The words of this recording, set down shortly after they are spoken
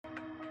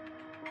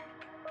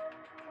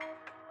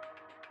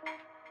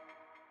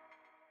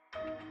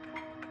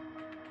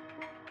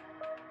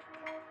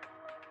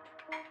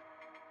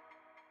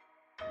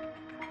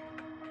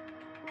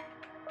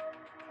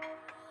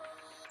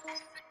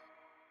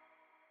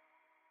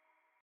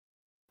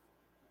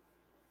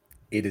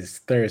It is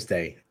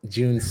Thursday,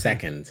 June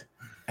 2nd,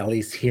 at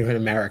least here in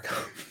America.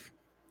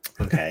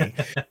 Okay.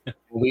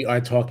 We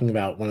are talking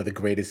about one of the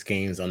greatest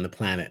games on the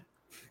planet.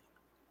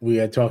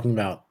 We are talking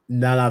about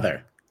none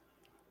other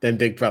than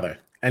Big Brother.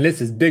 And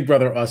this is Big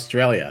Brother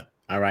Australia.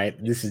 All right.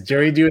 This is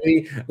jury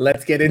duty.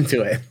 Let's get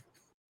into it.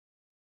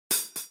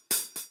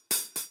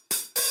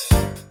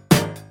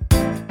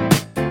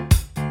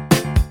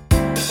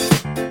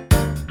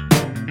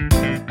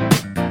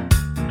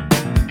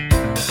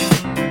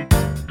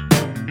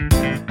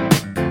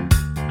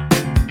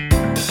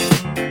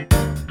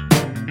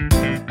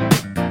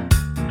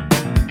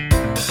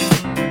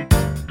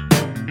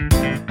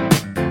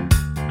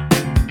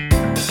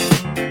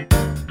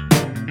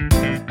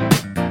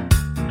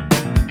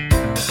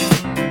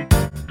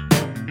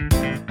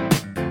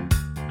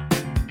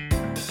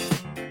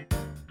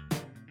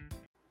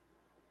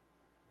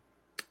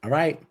 All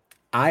right.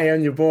 I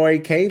am your boy,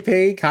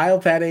 KP, Kyle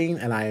Petting,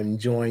 and I am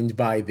joined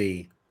by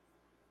the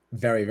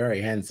very, very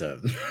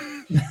handsome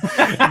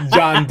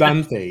John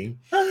Dunphy.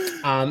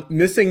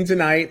 Missing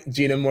tonight,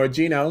 Gina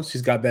Morgino.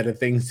 She's got better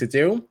things to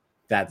do.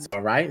 That's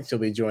all right. She'll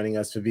be joining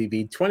us for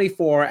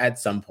BB24 at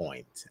some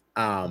point.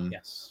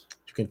 Yes.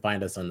 You can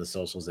find us on the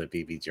socials at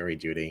BB Jury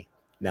Duty.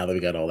 Now that we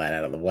got all that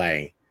out of the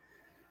way.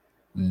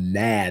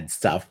 Mad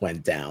stuff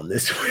went down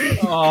this week.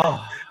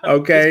 Oh,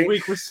 okay. This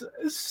week was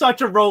such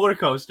a roller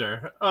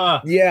coaster.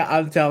 Yeah,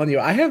 I'm telling you,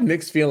 I have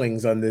mixed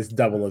feelings on this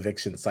double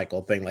eviction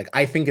cycle thing. Like,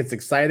 I think it's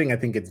exciting. I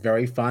think it's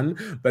very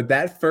fun. But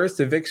that first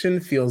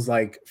eviction feels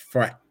like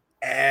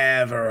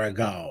forever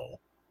ago.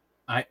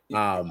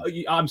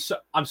 I'm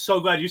so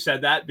glad you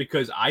said that,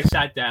 because I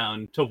sat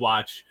down to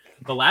watch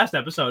the last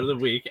episode of the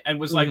week and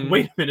was like,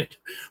 wait a minute,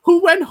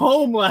 who went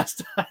home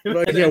last time?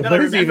 Like, yeah, what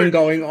is even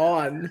going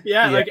on?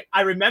 Yeah, like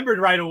I remembered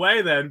right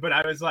away then, but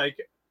I was like,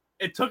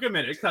 it took a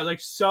minute because I was like,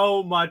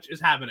 so much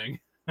is happening.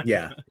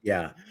 Yeah.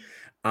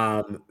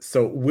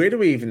 So where do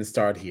we even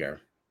start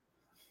here?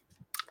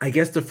 I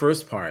guess the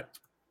first part.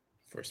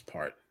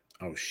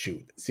 Oh,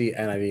 shoot. See,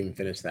 and I didn't even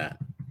finish that.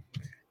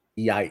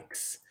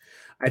 Yikes.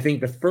 I think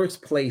the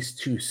first place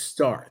to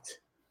start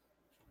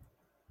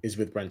is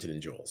with Brenton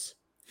and Jules.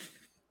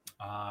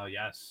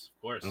 Yes,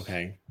 of course.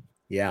 Okay.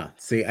 Yeah.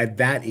 See,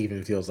 that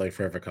even feels like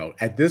forever ago.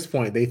 At this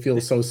point, they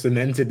feel so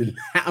cemented in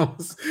the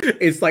house.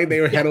 It's like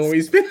they had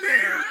always been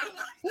there.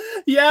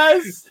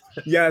 Yes.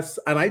 Yes.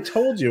 And I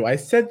told you, I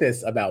said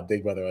this about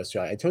Big Brother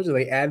Australia. I told you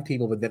they add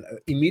people, but then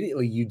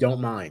immediately you don't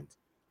mind.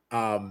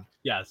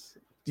 Yes.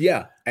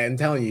 Yeah. I'm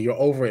telling you, you're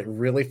over it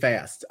really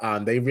fast.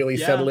 They really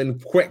settle in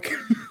quick.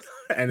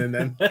 And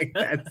then like,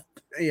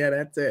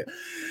 that's it.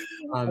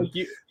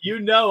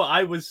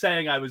 I was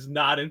saying I was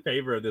not in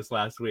favor of this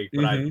last week,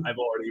 but I've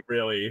already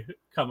really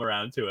come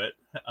around to it.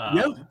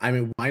 Yeah, I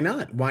mean, why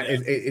not? Why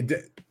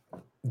it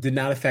did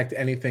not affect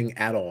anything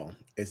at all.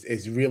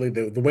 It's really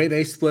the way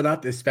they split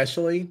up,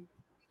 especially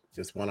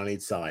just one on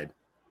each side.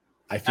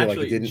 I feel like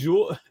it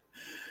didn't.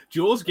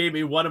 Jules gave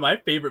me one of my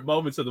favorite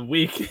moments of the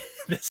week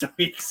this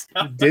week.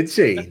 So. Did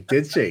she?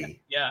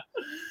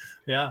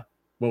 Yeah.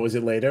 What was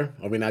it later?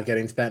 Are we not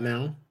getting to that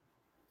now?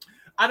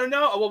 I don't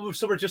know. Well,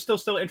 so we're just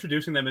still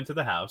introducing them into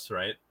the house,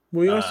 right?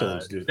 We are still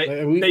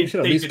introducing. We should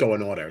at least go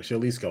in order.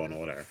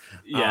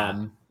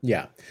 Yeah.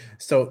 Yeah.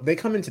 So they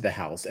come into the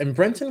house, and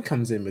Brenton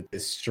comes in with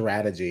this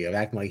strategy of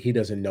acting like he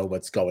doesn't know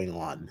what's going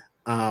on.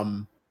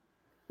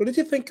 What did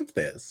you think of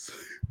this?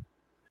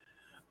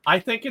 I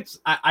think it's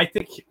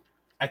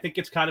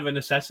kind of a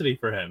necessity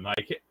for him.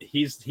 Like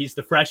he's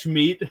the fresh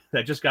meat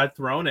that just got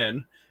thrown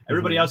in.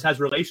 Everybody else has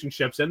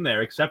relationships in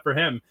there except for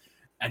him,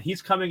 and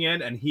he's coming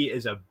in, and he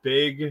is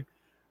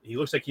he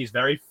looks like he's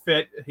very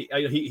fit.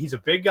 He's a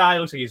big guy.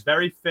 Looks like he's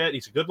very fit.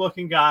 He's a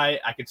good-looking guy.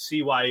 I could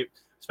see why,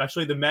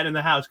 especially the men in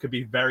the house, could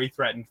be very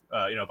threatened,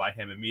 by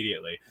him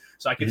immediately.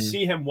 So I could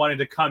see him wanting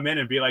to come in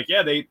and be like,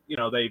 "Yeah, they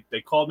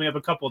called me up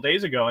a couple of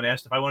days ago and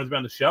asked if I wanted to be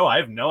on the show. I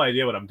have no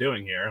idea what I'm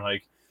doing here."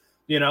 Like,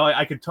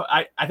 I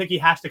think he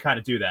has to kind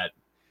of do that.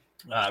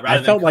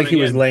 I felt like he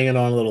was laying it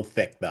on a little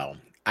thick, though.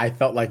 I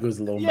felt like it was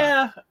a little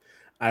much.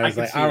 I was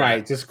like, all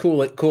right, just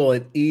cool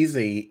it,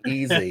 easy.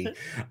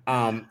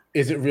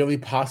 Is it really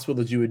possible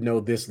that you would know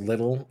this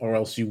little, or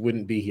else you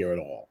wouldn't be here at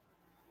all?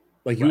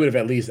 Like, you would have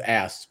at least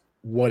asked,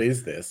 what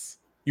is this?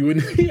 You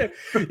wouldn't,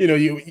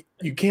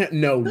 you can't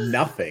know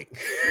nothing.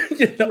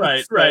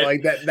 Right.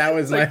 Like that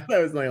was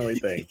my only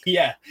thing.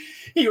 Yeah.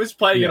 He was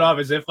playing it off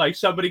as if like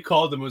somebody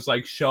called him and was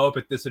like, show up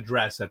at this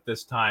address at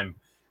this time.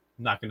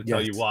 I'm not going to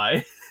tell you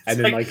why. And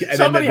then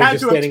somebody had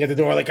just standing at the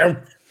door like,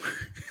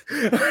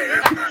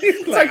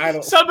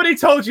 somebody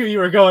told you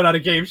were going on a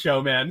game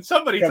show, man.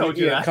 Somebody told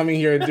you that. Coming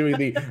here and doing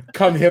the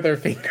come hither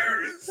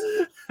fingers.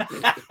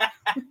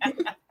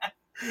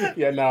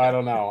 Yeah, no, I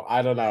don't know.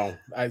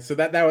 So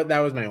that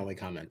was my only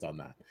comment on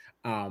that.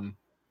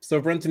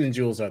 So Brenton and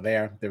Jules are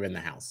there. They're in the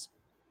house.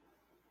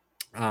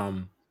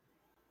 And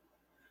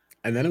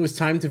then it was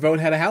time to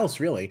vote head of house,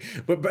 really.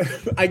 But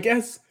I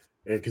guess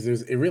because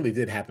it really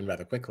did happen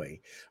rather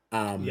quickly.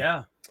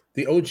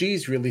 The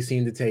OGs really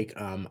seemed to take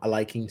a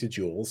liking to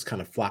Jules,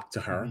 kind of flocked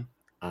to her.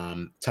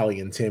 Tully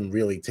and Tim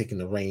really taking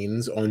the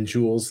reins on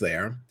Jules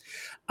there.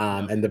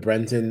 And the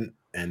Brenton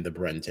and the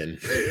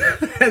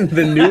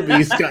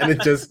newbies kind of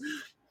just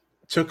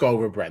took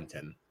over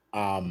Brenton.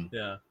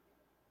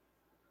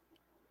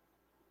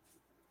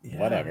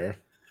 Whatever.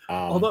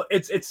 Although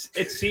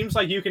it seems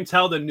like you can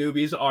tell the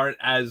newbies aren't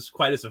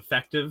quite as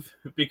effective,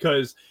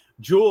 because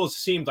Jules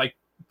seemed like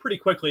pretty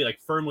quickly like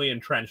firmly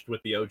entrenched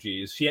with the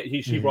OGs.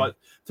 She brought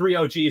 3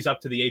 OGs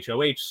up to the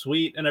HOH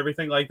suite and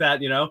everything like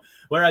that,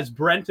 whereas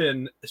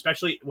Brenton,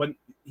 especially when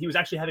he was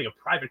actually having a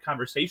private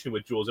conversation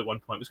with Jules at one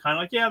point, was kind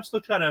of like, yeah, I'm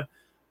still trying to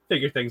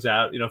figure things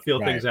out, feel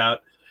things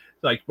out,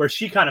 like where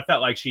she kind of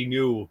felt like she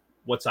knew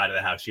what side of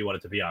the house she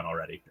wanted to be on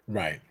already.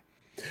 Right.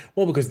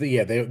 Well, because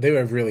they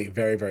were really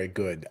very, very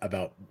good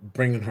about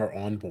bringing her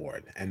on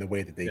board, and the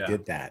way that they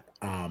did that.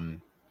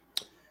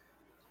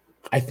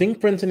 I think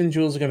Brenton and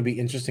Jules are going to be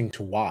interesting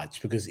to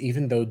watch, because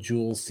even though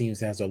Jules seems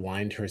to have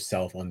aligned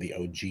herself on the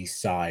OG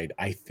side,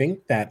 I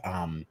think that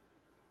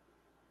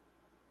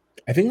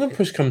when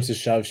push comes to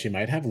shove, she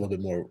might have a little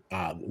bit more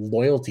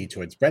loyalty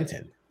towards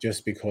Brenton,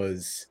 just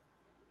because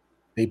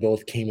they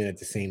both came in at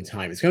the same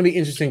time. It's going to be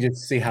interesting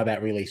just to see how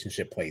that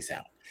relationship plays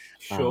out.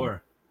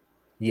 Sure.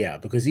 Yeah,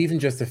 because even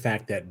just the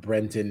fact that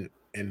Brenton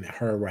and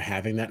her were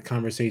having that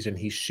conversation,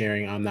 he's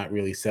sharing, I'm not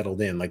really settled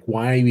in. Like,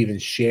 why are you even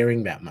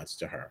sharing that much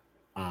to her?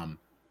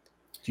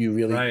 Do you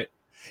really,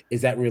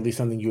 is that really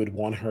something you would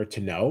want her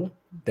to know,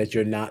 that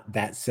you're not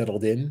that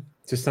settled in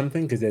to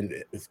something? Because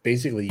then it's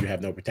basically you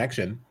have no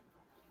protection.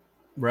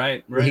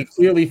 Right. He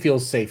clearly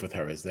feels safe with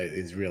her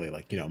is really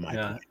like, my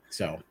point.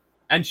 So.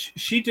 And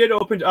she did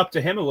open up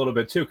to him a little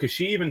bit too, because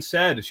she even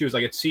said, she was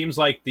like, it seems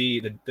like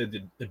the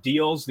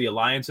deals, the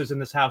alliances in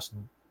this house,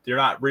 they're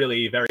not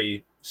really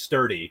very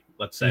sturdy,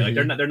 let's say. Like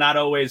they're not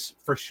always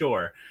for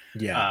sure.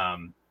 Yeah.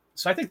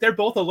 So I think they're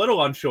both a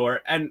little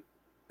unsure, and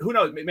who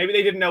knows, maybe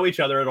they didn't know each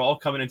other at all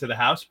coming into the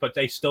house, but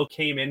they still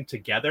came in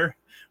together,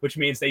 which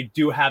means they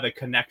do have a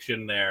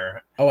connection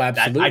there. Oh,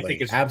 absolutely. That I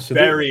think is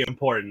very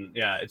important.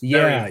 Yeah, it's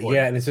very important.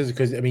 Yeah, and it's just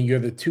because, you're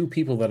the two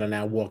people that are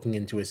now walking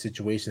into a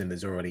situation that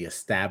is already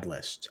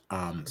established.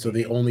 So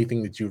the only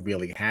thing that you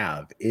really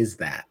have is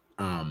that.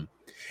 And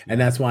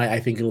that's why I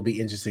think it'll be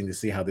interesting to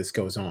see how this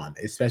goes on,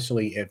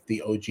 especially if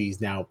the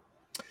OGs now,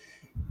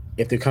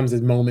 if there comes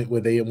a moment where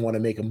they want to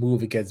make a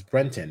move against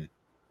Brenton.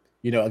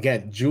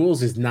 Again,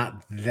 Jules is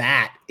not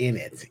that in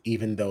it,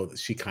 even though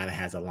she kind of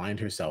has aligned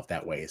herself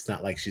that way. It's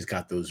not like she's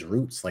got those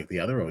roots like the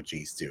other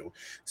OGs do.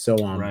 So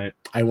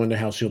I wonder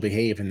how she'll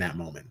behave in that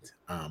moment.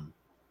 And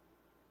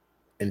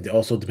it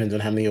also depends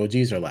on how many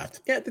OGs are left.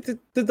 Yeah,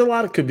 there's a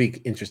lot that could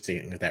be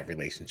interesting with that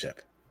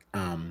relationship.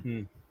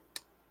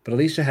 But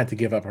Alicia had to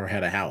give up her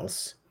head of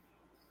house.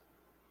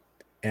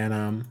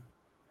 And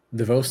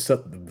the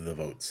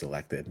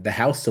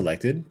house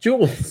selected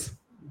Jules.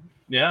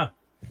 Yeah.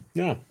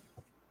 Yeah.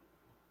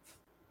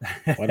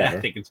 Whatever.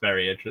 I think it's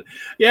very interesting.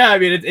 Yeah, I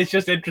mean, it's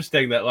just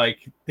interesting that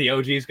like the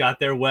OGs got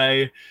their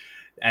way,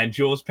 and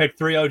Jules picked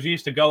 3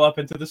 OGs to go up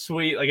into the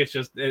suite. Like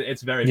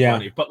it's very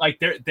funny. But like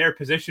their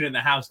position in the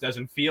house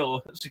doesn't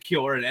feel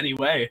secure in any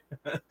way.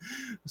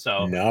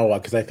 So no,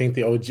 because I think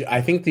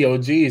the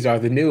OGs are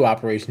the new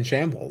Operation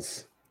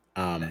Shambles.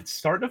 It's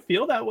starting to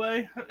feel that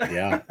way.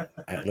 Yeah,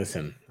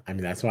 listen. I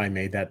mean, that's why I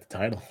made that the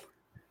title.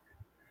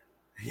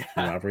 Yeah,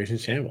 Operation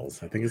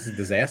Shambles. I think it's a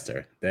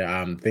disaster.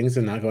 Things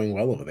are not going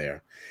well over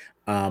there,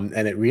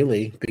 and it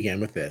really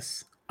began with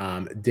this.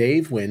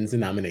 Dave wins the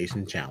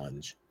nomination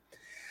challenge,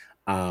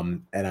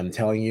 and I'm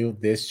telling you,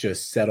 this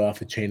just set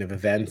off a chain of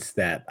events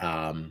that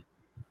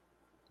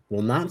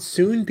will not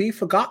soon be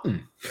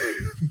forgotten.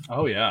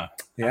 Oh yeah,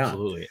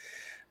 absolutely.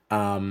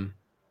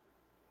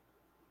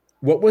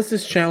 What was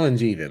this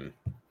challenge even?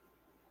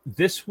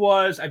 This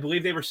was, I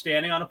believe they were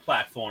standing on a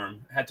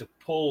platform, had to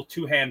pull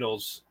 2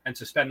 handles and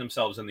suspend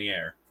themselves in the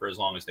air for as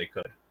long as they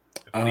could.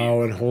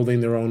 Oh, and holding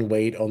their own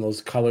weight on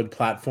those colored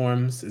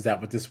platforms. Is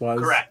that what this was?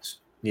 Correct.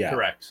 Yeah.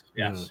 Correct.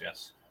 Yes,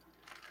 yes.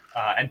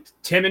 And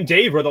Tim and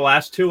Dave were the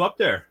last 2 up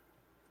there.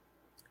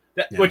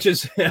 Which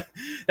is,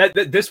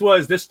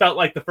 this felt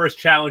like the first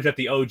challenge that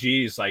the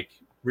OGs like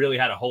really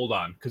had a hold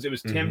on, because it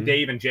was Tim,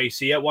 Dave, and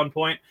JC at one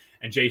point,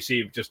 and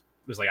JC just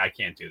was like, I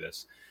can't do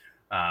this.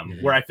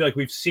 Where I feel like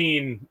we've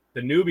seen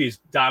the newbies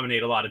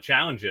dominate a lot of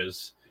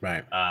challenges,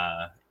 right?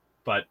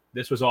 But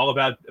this was all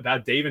about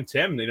Dave and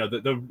Tim.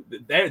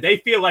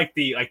 They feel like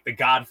the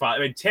Godfather.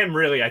 I mean, Tim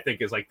really, I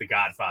think, is like the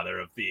Godfather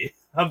of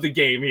the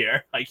game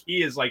here. Like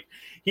he is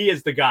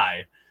the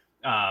guy.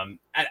 And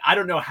I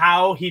don't know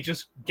how he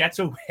just gets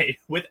away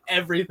with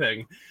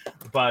everything,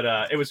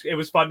 but it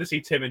was fun to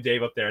see Tim and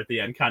Dave up there at the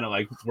end, kind of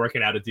like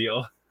working out a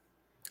deal.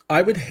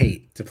 I would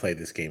hate to play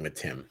this game with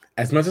Tim.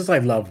 As much as I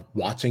love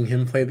watching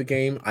him play the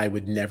game, I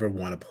would never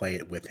want to play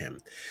it with him.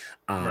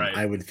 Right.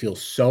 I would feel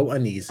so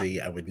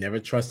uneasy. I would never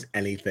trust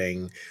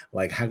anything.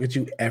 Like, how could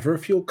you ever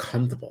feel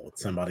comfortable with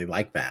somebody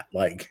like that?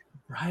 Like,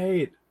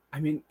 right.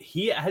 I mean,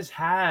 he has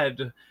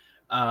had,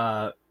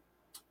 I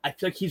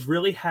feel like he's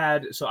really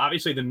had, so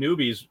obviously the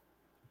newbies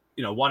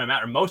won him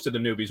out, or most of the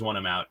newbies won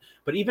him out.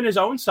 But even his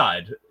own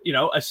side,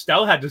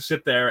 Estelle had to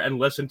sit there and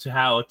listen to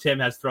how Tim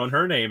has thrown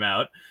her name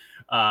out.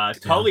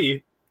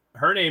 Tully,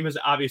 her name has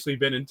obviously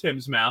been in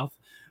Tim's mouth,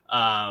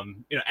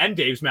 and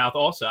Dave's mouth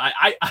also.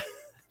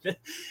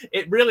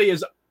 It really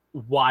is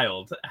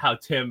wild how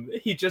Tim,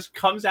 he just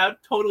comes out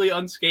totally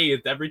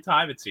unscathed every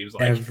time, it seems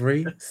like.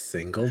 Every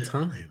single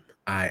time.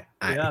 I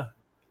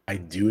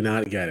do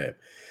not get it.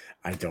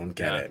 I don't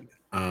get it.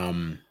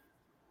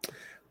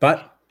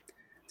 But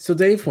so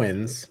Dave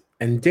wins,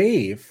 and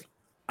Dave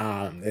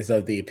is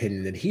of the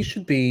opinion that he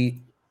should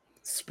be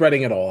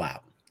spreading it all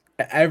out.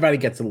 Everybody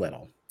gets a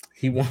little.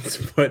 He wants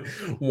to put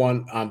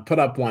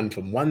up one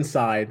from one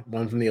side,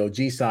 one from the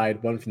OG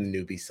side, one from the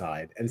newbie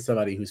side, and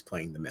somebody who's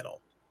playing the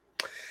middle.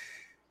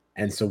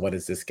 And so what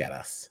does this get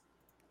us?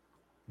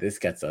 This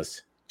gets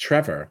us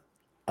Trevor,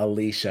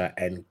 Alicia,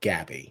 and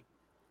Gabby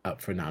up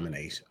for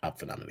elimination.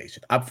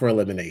 I'm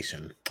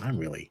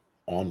really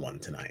on one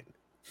tonight.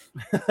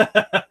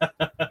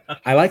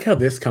 I like how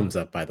this comes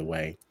up, by the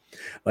way.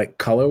 Like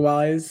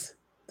color-wise,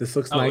 this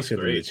looks nicer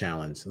than the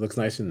challenge. It looks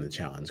nicer than the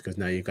challenge because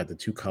now you've got the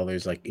two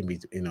colors like in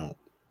between,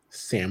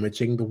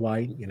 sandwiching the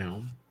white,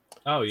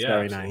 Oh, it's yeah.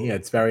 very nice. Yeah,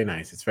 it's very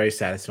nice. It's very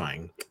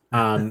satisfying.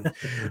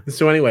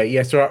 So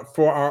anyway, so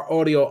for our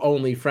audio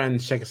only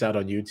friends, check us out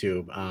on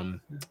YouTube.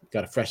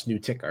 Got a fresh new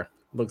ticker.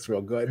 Looks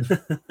real good.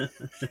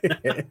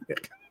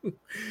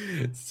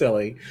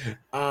 Silly.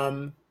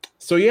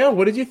 So yeah,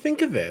 what did you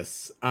think of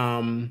this?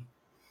 I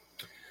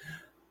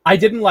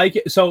didn't like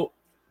it. So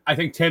I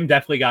think Tim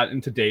definitely got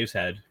into Dave's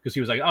head because he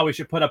was like, "Oh, we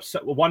should put up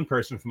one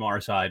person from our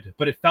side,"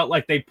 but it felt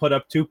like they put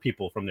up two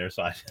people from their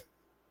side.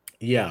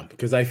 Yeah,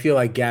 because I feel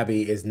like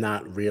Gabby is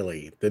not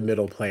really the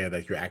middle player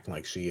that you're acting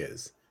like she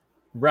is.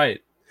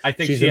 Right. I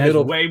think she has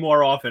way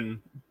more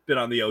often been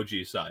on the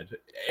OG side.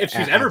 If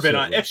she's ever been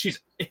on, if she,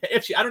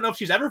 I don't know if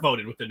she's ever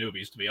voted with the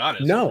newbies, to be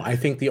honest. No, I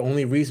think the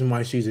only reason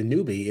why she's a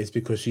newbie is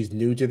because she's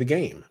new to the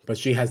game, but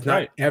she has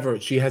not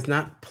she has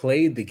not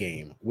played the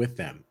game with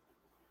them.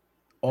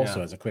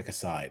 Also, as a quick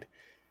aside,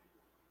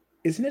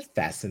 isn't it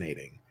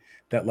fascinating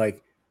that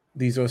like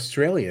these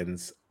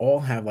Australians all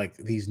have like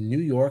these New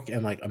York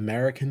and like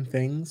American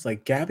things?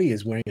 Like Gabby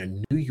is wearing a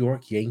New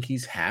York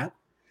Yankees hat.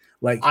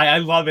 Like I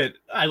love it.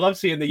 I love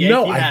seeing the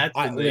Yankee hats.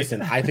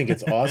 Listen, I think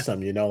it's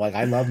awesome. Like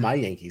I love my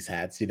Yankees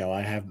hats.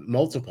 I have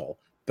multiple,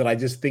 but I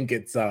just think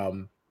it's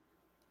but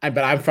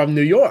I'm from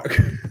New York,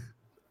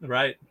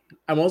 right?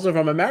 I'm also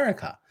from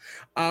America,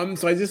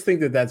 so I just think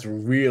that that's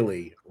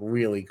really,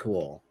 really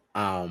cool.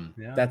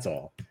 That's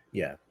all.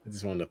 Yeah, I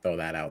just wanted to throw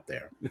that out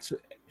there.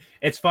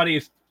 It's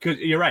funny because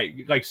you're right.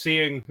 Like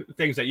seeing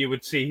things that you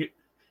would see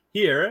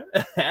here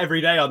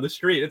every day on the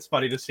street, it's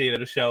funny to see it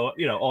at a show,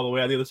 all the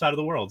way on the other side of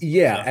the world.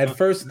 Yeah, at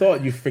first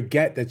thought, you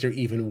forget that you're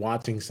even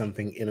watching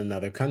something in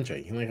another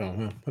country. You're like, oh,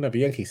 well, put up a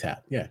Yankees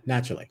hat. Yeah,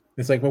 naturally.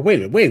 It's like, well,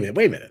 wait a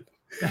minute.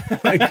 So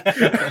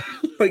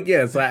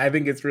I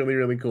think it's really,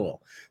 really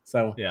cool.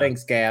 So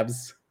thanks,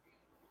 Gabs.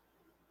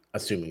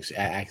 Assuming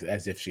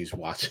as if she's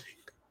watching.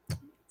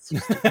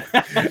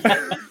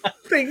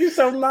 Thank you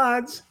so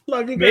much.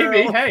 Love you, girl.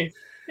 Maybe. Hey,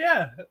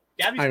 yeah.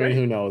 Gabby's great.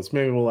 Who knows?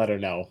 Maybe we'll let her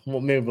know.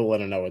 Maybe we'll let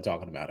her know we're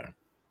talking about her.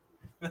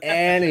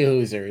 Any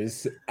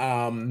Hoosers.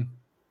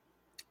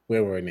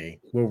 Where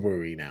were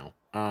we now?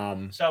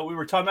 So we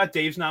were talking about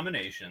Dave's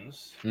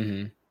nominations.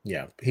 Mm-hmm.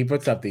 Yeah, he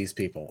puts up these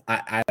people.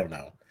 I don't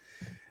know.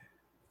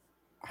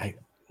 I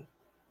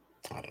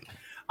don't know.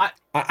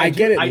 I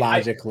get it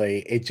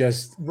logically. It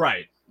just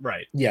right.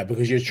 Yeah,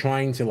 because you're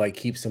trying to like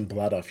keep some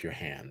blood off your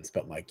hands,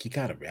 but like you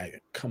gotta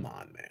come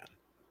on, man.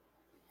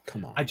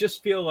 Come on. I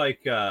just feel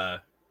like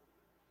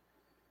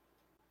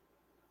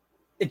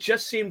it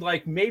just seemed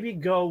like maybe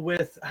go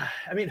with.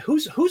 I mean,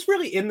 who's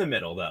really in the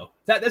middle though?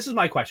 This is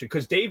my question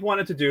because Dave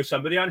wanted to do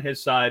somebody on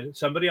his side,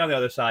 somebody on the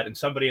other side, and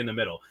somebody in the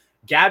middle.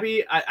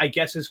 Gabby, I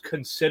guess, is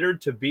considered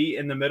to be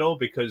in the middle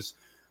because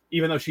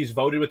even though she's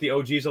voted with the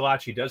OGs a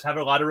lot, she does have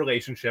a lot of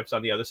relationships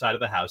on the other side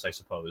of the house, I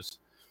suppose.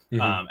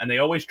 Mm-hmm. And they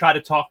always try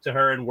to talk to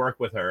her and work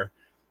with her.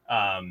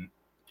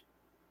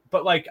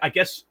 But like, I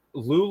guess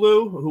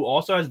Lulu, who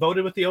also has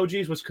voted with the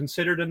OGs, was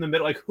considered in the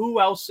middle. Like, who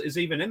else is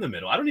even in the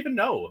middle? I don't even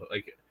know.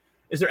 Like,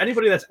 is there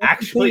anybody that's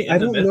actually in the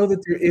middle? I don't know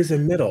that there is a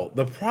middle.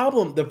 The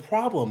problem,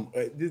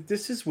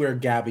 this is where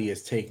Gabby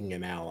is taking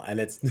an L, and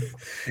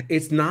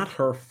it's not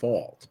her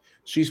fault.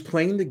 She's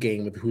playing the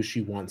game with who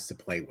she wants to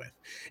play with.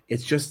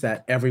 It's just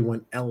that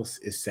everyone else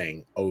is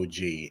saying OG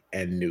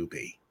and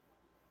newbie.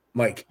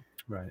 Like,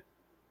 right.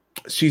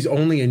 She's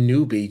only a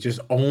newbie just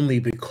only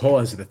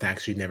because of the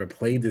fact she never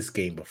played this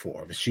game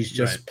before. But she's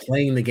just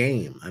playing the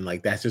game, and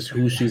like that's just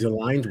who she's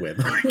aligned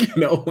with.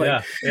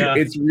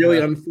 It's really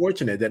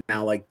unfortunate that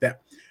now like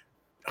that.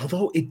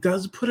 Although it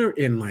does put her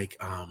in like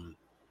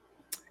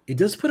it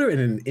does put her in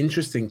an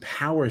interesting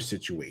power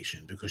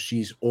situation because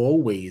she's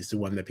always the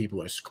one that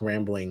people are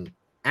scrambling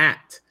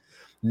at,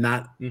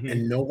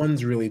 and no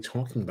one's really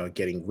talking about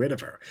getting rid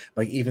of her.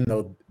 Like even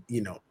though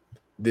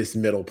this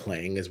middle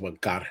playing is what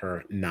got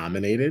her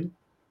nominated.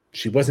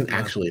 She wasn't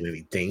actually in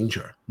any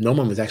danger. No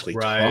one was actually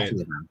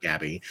talking about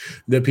Gabby.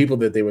 The people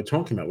that they were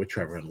talking about were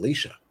Trevor and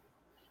Alicia.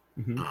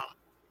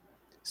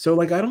 So,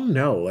 like, I don't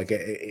know. Like,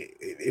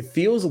 it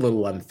feels a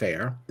little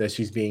unfair that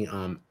she's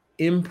being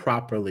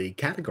improperly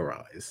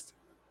categorized.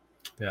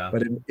 Yeah.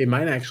 But it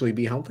might actually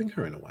be helping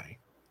her in a way.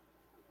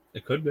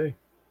 It could be.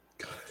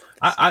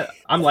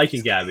 I'm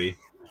liking Gabby.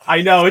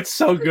 I know, it's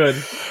so good.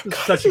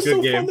 It's such a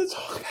good game. Fun to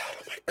talk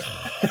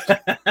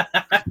about.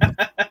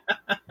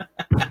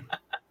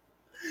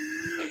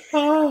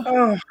 Oh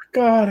my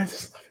God. I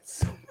just love it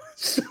so much.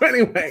 So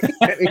anyway.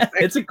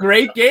 It's a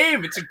great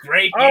game. It's a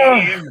great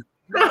game.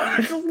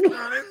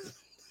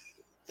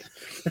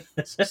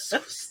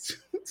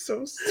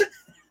 So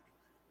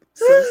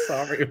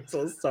sorry. I'm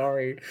so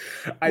sorry.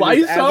 Why are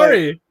you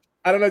sorry?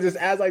 I don't know. Just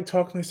as I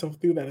talk myself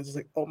through that, it's just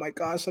like, oh my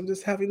gosh, I'm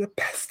just having the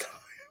best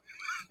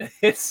time.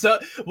 It's so.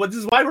 Well, this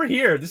is why we're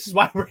here. This is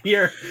why we're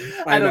here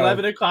at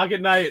 11 o'clock at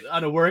night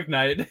on a work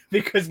night,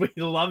 because we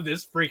love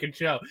this freaking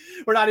show.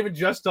 We're not even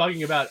just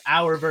talking about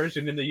our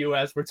version in the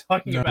U.S. We're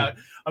talking about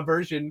a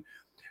version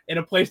in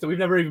a place that we've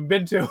never even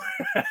been to.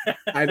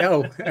 I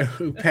know.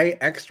 We pay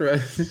extra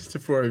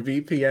for a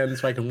VPN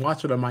so I can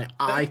watch it on my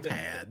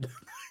iPad.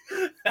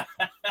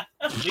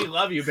 We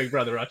love you, Big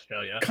Brother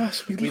Australia.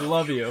 Gosh, we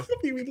love you.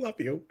 We love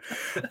you.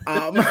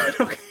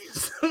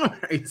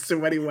 Okay,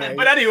 so anyway.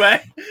 But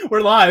anyway,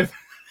 we're live.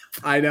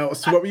 I know.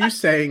 So what were you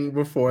saying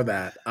before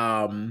that?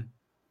 I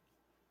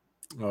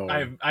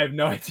have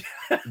no idea.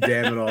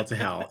 Damn it all to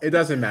hell. It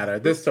doesn't matter.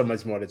 There's so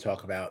much more to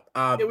talk about.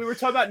 We were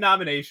talking about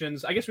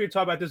nominations. I guess we were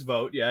talking about this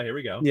vote. Yeah, here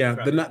we go. Yeah,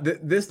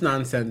 this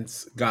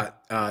nonsense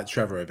got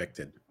Trevor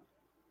evicted.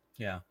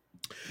 Yeah.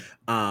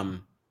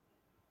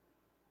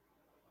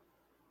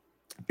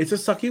 It's a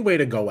sucky way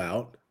to go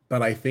out,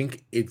 but I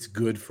think it's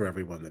good for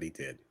everyone that he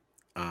did.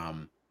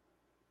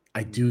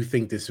 I do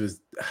think this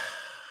was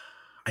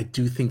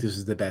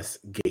the best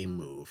game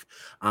move.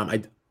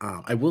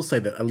 I will say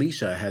that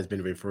Alicia has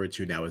been referred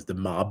to now as the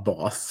mob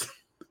boss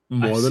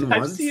more than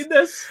once. I've seen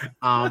this.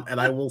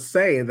 And I will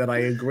say that I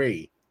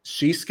agree.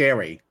 She's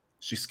scary.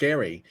 She's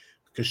scary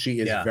because she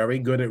is very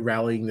good at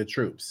rallying the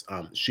troops.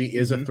 She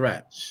is a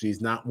threat.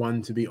 She's not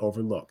one to be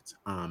overlooked.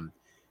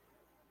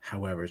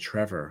 However,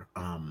 Trevor,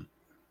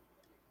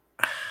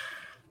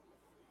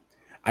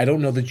 I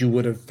don't know that you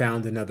would have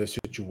found another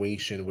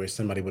situation where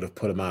somebody would have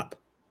put him up.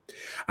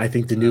 I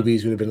think the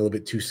newbies would have been a little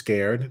bit too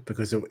scared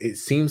because it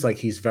seems like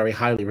he's very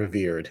highly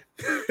revered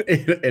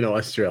in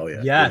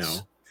Australia. Yes, you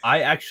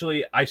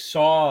know? I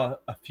saw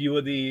a few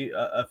of the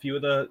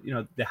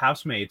the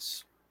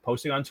housemates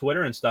posting on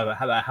Twitter and stuff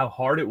about how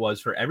hard it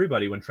was for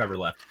everybody when Trevor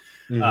left,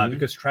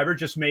 because Trevor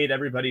just made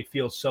everybody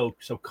feel so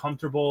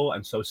comfortable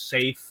and so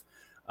safe.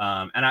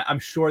 And I'm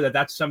sure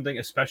that's something,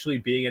 especially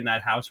being in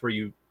that house where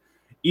you.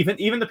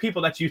 Even the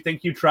people that you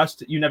think you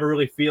trust, you never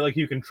really feel like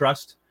you can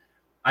trust.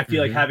 I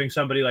feel like having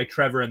somebody like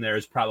Trevor in there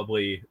is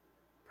probably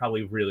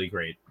really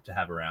great to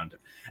have around.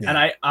 Yeah. And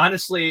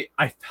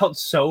I felt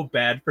so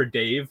bad for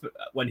Dave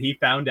when he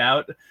found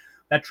out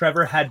that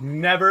Trevor had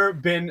never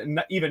been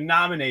even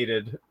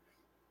nominated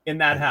in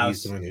that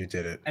house. He's the one who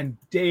did it. And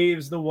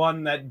Dave's the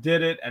one that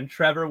did it. And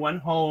Trevor went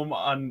home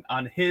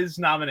on his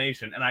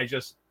nomination. And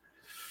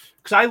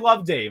because I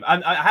love Dave.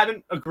 I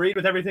haven't agreed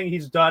with everything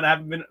he's done. I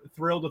haven't been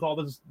thrilled with all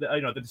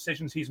the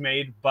decisions he's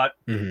made, but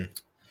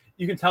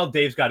you can tell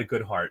Dave's got a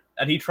good heart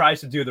and he tries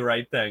to do the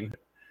right thing.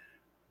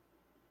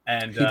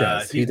 And he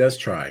does. He does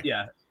try.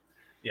 Yeah.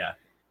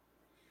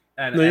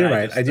 No, you're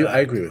right. I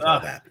agree with all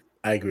that.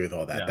 I agree with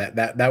all that.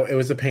 Yeah. That it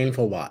was a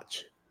painful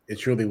watch. It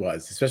truly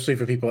was, especially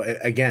for people.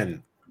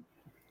 Again,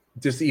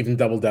 just to even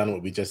double down on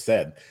what we just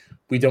said.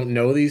 We don't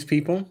know these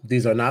people.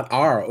 These are not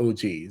our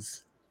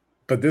OGs.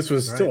 But this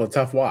was still a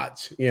tough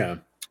watch. Yeah.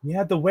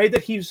 Yeah, the way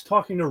that he's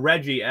talking to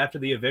Reggie after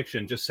the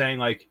eviction, just saying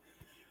like,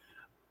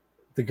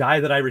 the guy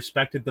that I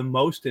respected the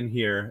most in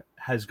here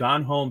has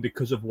gone home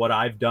because of what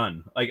I've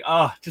done. Like,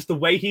 just the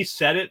way he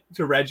said it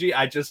to Reggie,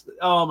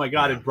 oh my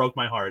God, it broke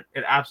my heart.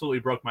 It absolutely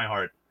broke my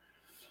heart.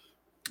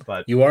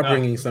 But you are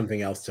bringing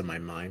something else to my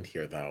mind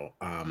here, though.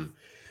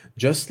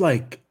 Just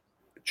like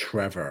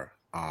Trevor,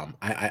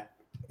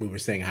 we were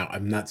saying how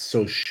I'm not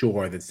so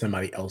sure that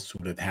somebody else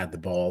would have had the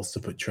balls to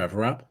put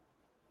Trevor up.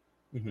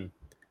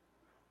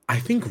 I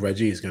think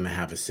Reggie is going to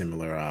have a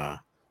similar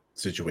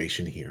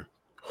situation here.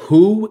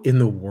 Who in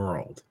the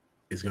world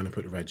is going to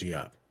put Reggie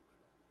up?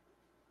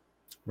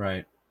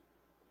 Right.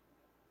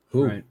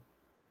 Who? Right.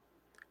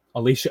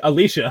 Alicia.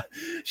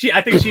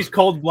 I think she's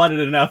cold-blooded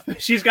enough.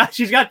 She's got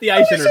the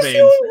ice in her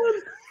veins.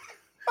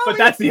 But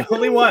that's the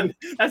only one.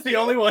 That's the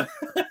only one.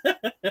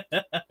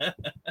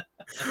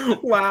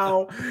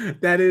 Wow,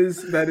 that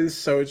is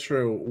so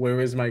true. Where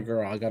is my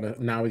girl?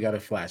 We gotta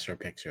flash her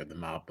picture, the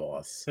mob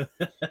boss.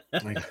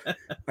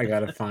 I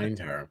gotta find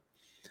her.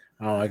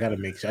 Oh, I gotta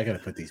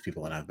put these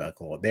people in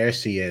alphabetical. There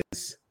she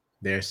is.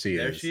 There she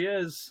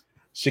is.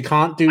 She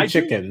can't do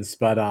chickens,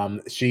 but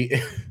she.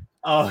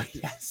 Oh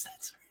yes,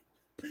 that's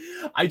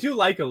right. I do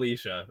like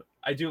Alicia.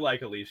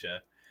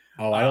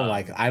 Oh, I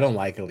don't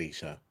like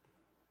Alicia.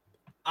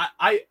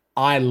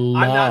 I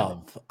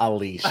love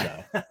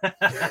Alicia.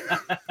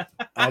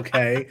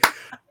 Okay.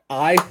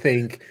 I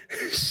think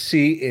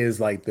she is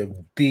like the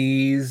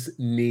bee's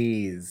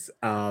knees.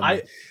 I'm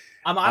I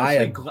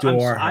honestly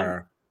adore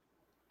her.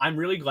 I'm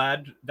really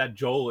glad that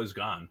Joel is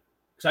gone,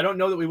 because I don't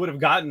know that we would have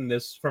gotten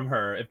this from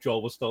her if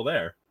Joel was still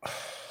there.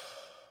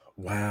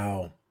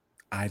 Wow.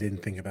 I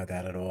didn't think about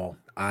that at all.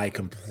 I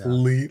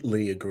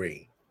completely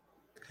agree.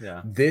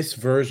 Yeah. This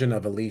version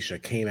of Alicia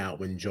came out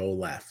when Joel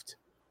left.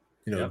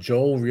 You know,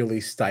 Joel really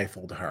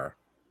stifled her.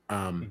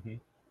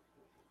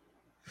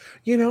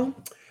 You know,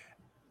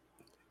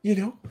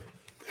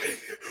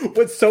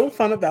 what's so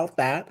fun about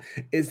that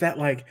is that,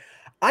 like,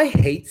 I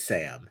hate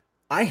Sam.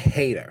 I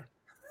hate her.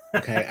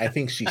 Okay. I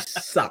think she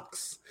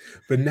sucks.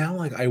 But now,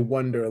 like, I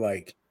wonder,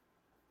 like,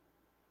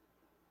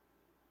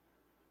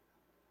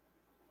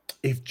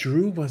 if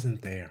Drew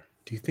wasn't there,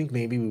 do you think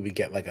maybe we would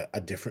get like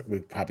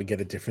we'd probably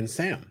get a different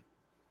Sam?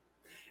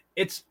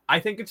 I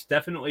think it's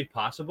definitely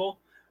possible.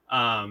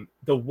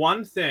 The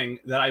one thing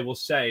that I will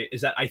say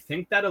is that I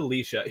think that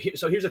Alicia.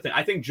 So here's the thing: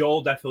 I think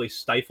Joel definitely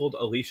stifled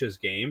Alicia's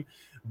game,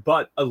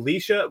 but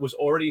Alicia was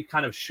already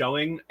kind of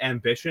showing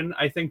ambition,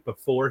 I think,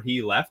 before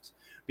he left,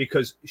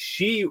 because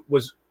she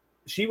was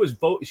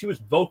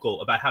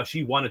vocal about how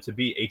she wanted to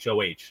be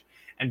HOH,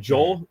 and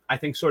Joel, I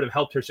think, sort of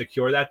helped her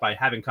secure that by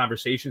having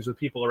conversations with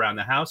people around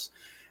the house.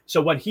 So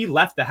when he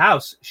left the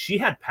house, she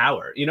had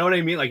power. You know what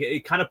I mean? Like,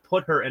 it kind of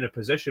put her in a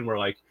position where,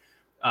 like,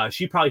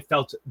 she probably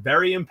felt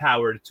very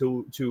empowered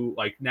to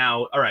like,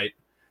 now, all right,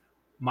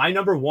 my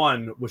number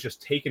one was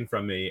just taken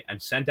from me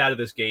and sent out of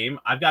this game.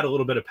 I've got a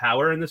little bit of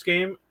power in this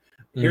game.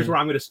 Here's where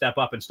I'm going to step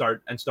up and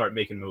start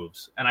making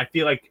moves. And I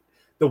feel like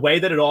the way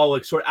that it all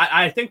like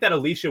I think that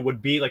Alicia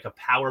would be like a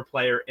power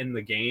player in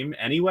the game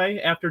anyway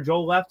after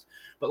Joel left.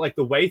 But like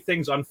the way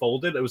things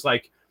unfolded, it was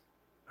like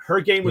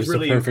her game was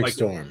really the perfect like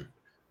storm.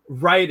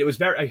 Right. It was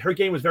her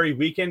game was very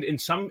weakened in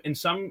some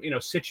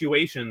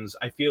situations.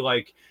 I feel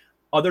like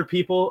other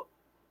people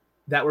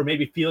that were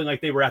maybe feeling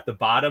like they were at the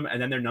bottom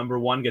and then their number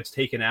one gets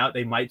taken out,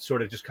 they might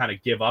sort of just kind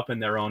of give up in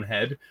their own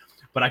head.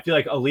 But I feel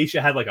like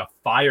Alicia had like a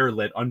fire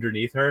lit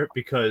underneath her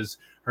because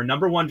her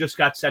number one just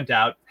got sent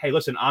out. Hey,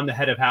 listen, I'm the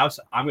head of house.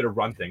 I'm going to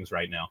run things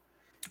right now.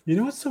 You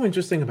know what's so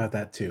interesting about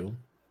that too?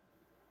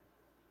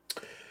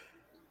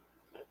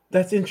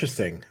 That's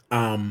interesting.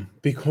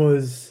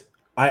 Because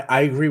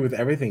I agree with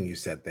everything you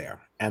said there.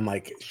 And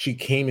like she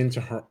came into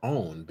her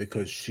own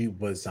because she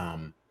was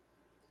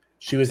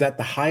at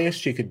the highest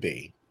she could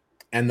be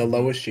and the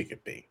lowest she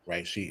could be,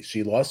 right?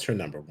 She lost her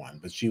number one,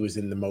 but she was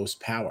in the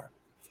most power.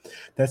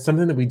 That's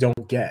something that we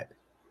don't get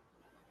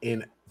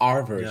in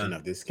our version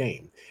of this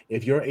game.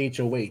 If you're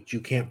HOH,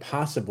 you can't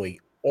possibly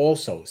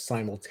also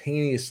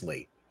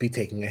simultaneously be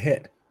taking a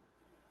hit.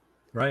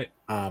 Right.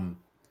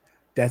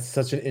 That's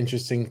such an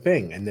interesting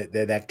thing. And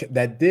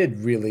that did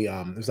really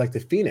it was like the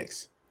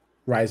phoenix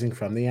rising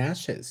from the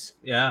ashes.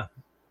 Yeah.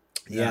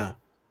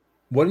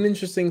 What an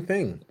interesting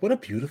thing. What a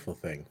beautiful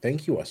thing.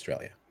 Thank you,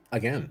 Australia.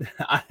 Again.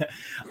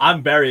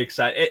 I'm very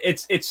excited.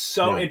 It's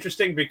so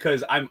interesting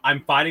because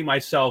I'm finding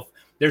myself,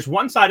 there's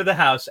one side of the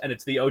house and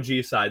it's the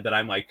OG side that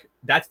I'm like,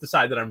 that's the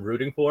side that I'm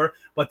rooting for.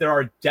 But there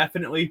are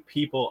definitely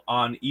people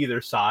on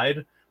either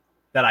side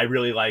that I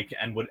really like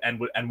and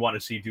want to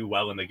see do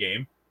well in the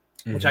game,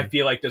 which I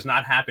feel like does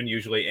not happen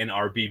usually in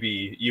our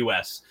BB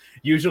US.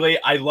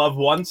 Usually I love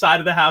one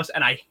side of the house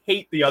and I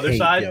hate the other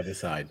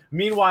side.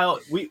 Meanwhile,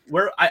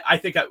 I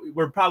think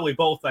we're probably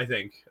both, I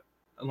think,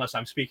 unless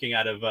I'm speaking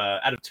out of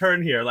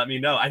turn here, let me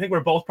know. I think we're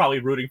both probably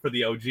rooting for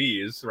the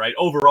OGs, right?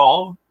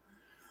 Overall.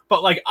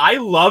 But like, I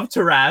love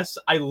Taras.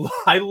 I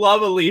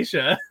love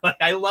Alicia. Like,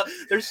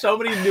 there's so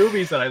many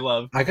newbies that I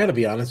love. I got to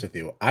be honest with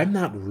you. I'm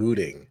not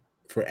rooting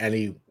for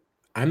anyone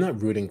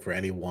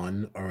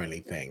or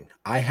anything.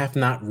 I have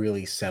not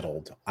really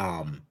settled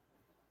on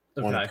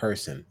a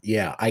person.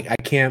 Yeah, I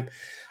can't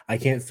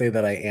say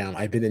that I am.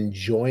 I've been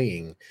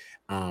enjoying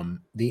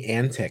the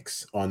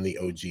antics on the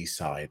OG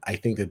side. I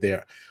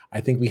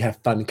think we have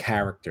fun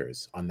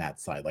characters on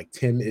that side. Like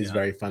Tim is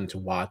very fun to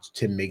watch.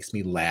 Tim makes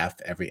me laugh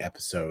every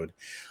episode.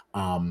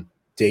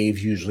 Dave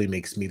usually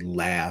makes me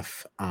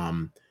laugh.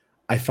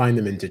 I find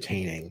them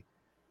entertaining.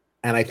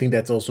 And I think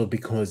that's also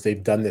because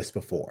they've done this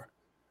before.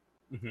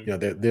 You know,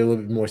 they're a little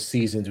bit more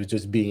seasoned with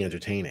just being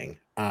entertaining.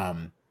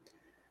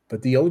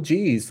 But the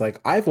OGs, like,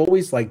 I've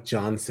always liked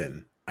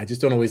Johnson. I just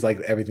don't always like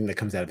everything that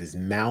comes out of his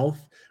mouth,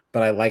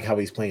 but I like how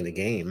he's playing the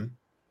game.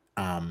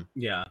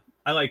 Yeah,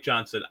 I like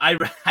Johnson. I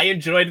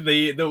enjoyed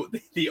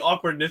the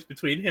awkwardness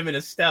between him and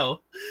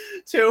Estelle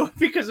too,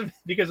 because of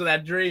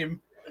that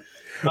dream.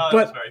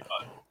 But very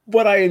fun.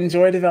 What I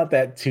enjoyed about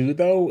that too,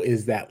 though,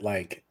 is that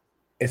like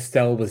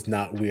Estelle was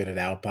not weirded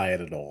out by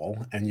it at all,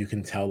 and you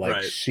can tell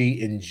like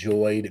she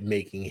enjoyed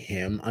making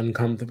him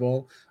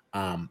uncomfortable,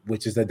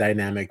 which is a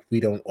dynamic we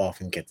don't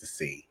often get to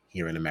see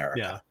here in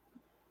America.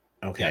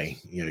 Okay,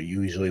 you know,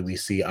 usually we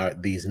see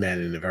these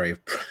men in a very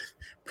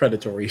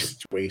predatory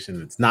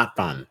situation. It's not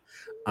fun.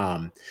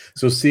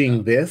 So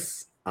seeing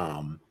this,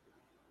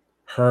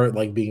 her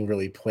like being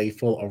really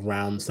playful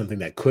around something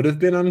that could have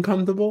been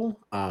uncomfortable.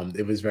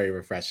 It was very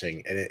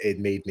refreshing, and it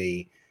made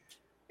me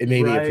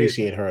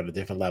appreciate her at a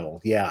different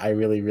level. Yeah, I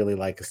really, really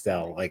like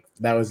Estelle. Like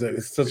that was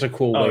such a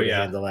cool way to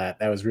handle that.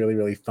 That was really,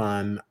 really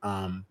fun.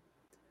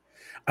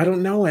 I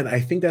don't know, and I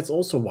think that's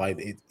also why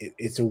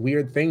it's a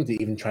weird thing to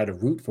even try to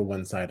root for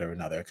one side or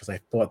another, because I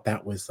thought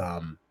that was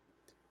I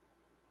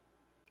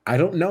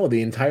don't know,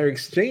 the entire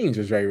exchange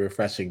was very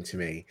refreshing to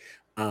me.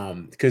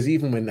 Because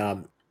even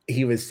when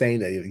he was saying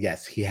that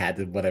yes, he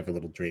had whatever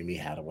little dream he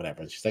had or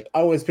whatever, and she's like,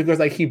 "Oh, it's because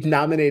I keep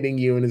nominating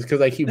you, and it's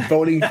because I keep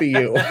voting for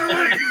you."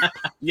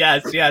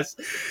 yes.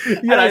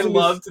 And I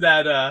loved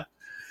that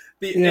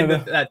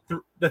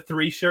the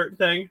 3 shirt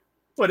thing.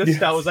 When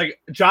Estelle was like,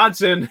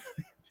 "Johnson,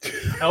 I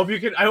hope you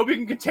can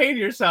contain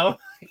yourself."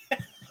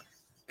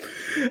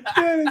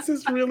 Yeah, it's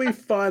just really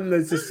fun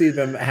to see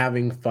them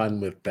having fun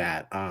with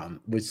that,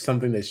 which is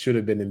something that should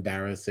have been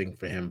embarrassing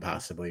for him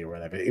possibly or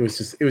whatever. It was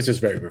just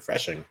very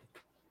refreshing.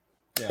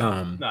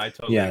 No, I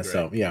totally agree.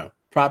 So yeah,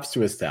 props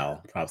to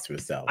Estelle.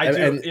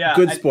 And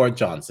good sport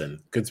Johnson.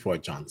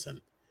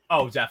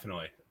 Oh,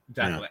 definitely.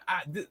 Yeah.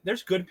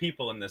 There's good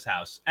people in this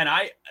house, and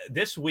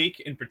this week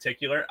in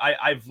particular,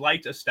 I've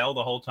liked Estelle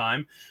the whole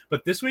time,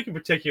 but this week in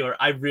particular,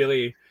 I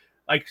really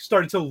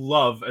started to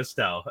love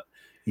Estelle.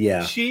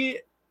 Yeah,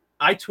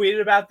 I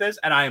tweeted about this,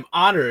 and I am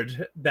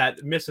honored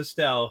that Miss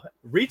Estelle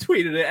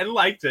retweeted it and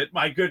liked it.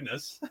 My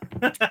goodness.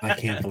 I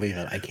can't believe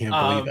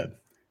it.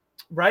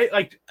 Right?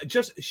 Like,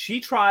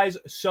 she tries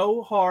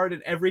so hard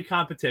in every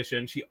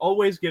competition. She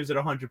always gives it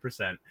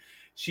 100%.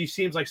 She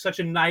seems like such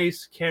a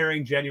nice,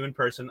 caring, genuine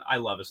person. I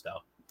love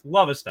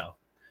Estelle.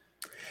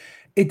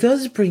 It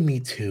does bring me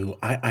to,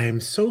 I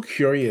am so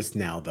curious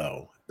now,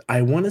 though.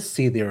 I want to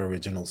see their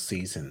original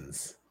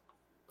seasons.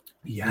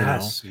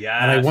 Yes.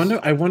 And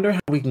I wonder how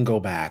we can go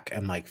back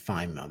and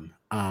find them.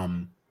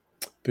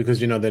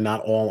 Because they're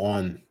not all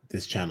on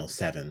this channel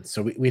 7.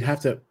 So we'd have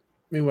to,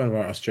 maybe one of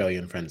our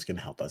Australian friends can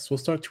help us. We'll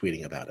start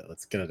tweeting about it.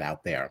 Let's get it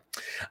out there.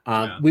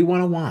 We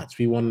want to watch.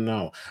 We want to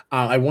know.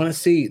 I want to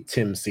see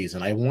Tim's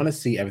season. I want to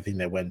see everything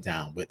that went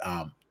down with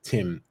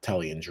Tim,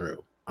 Tully, and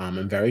Drew.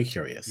 I'm very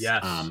curious.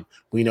 Yes.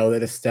 We know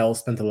that Estelle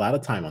spent a lot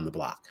of time on the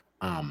block.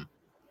 From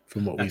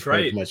what we've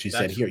heard, from what she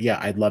said here. Yeah,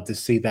 I'd love to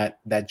see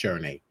that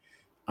journey.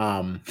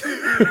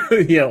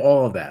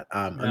 All of that.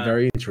 I'm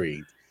very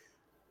intrigued.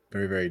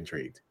 Very, very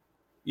intrigued.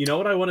 You know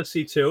what I want to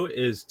see too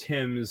is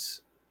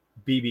Tim's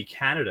BB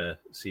Canada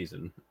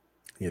season.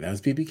 Yeah, that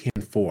was BB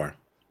Can 4.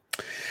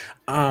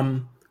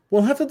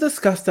 We'll have to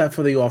discuss that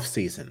for the off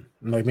season.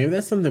 Maybe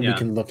that's something we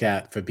can look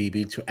at for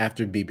BB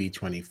after BB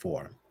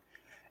 24.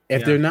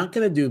 If they're not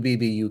going to do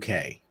BB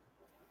UK,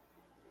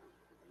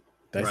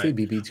 did I say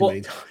BB too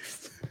many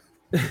times?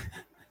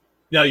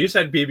 No, you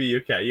said BB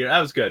UK. That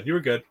was good. You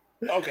were good.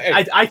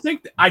 Okay. I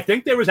think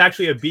there was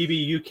actually a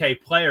BB UK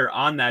player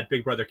on that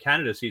Big Brother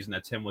Canada season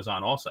that Tim was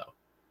on also.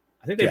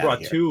 I think they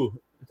brought 2.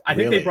 I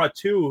think they brought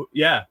 2.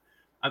 Yeah.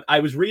 I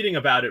was reading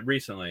about it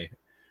recently.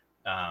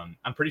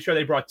 I'm pretty sure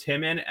they brought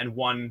Tim in and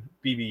 1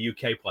 BB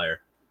UK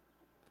player.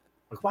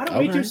 Why don't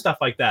we do stuff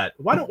like that?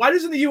 Why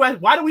doesn't the US,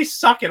 why do we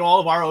suck at all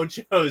of our own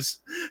shows?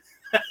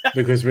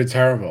 Because we're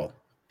terrible.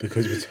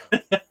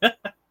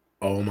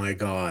 Oh my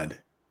God.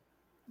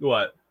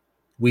 What?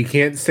 We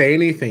can't say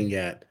anything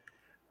yet.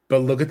 But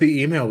look at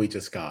the email we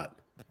just got.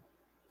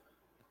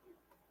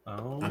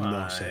 Oh, I'm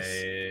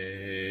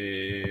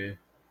nauseous.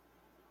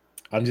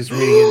 I'm just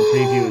reading it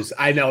in previews.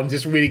 I know. I'm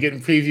just reading it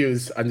in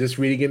previews.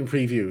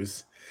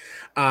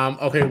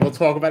 Okay, we'll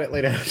talk about it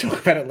later.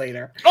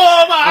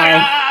 Oh my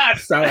God!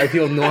 So I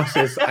feel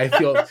nauseous. I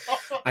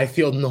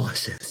feel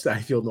nauseous.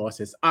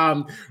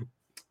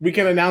 We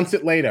can announce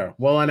it later.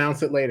 We'll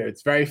announce it later.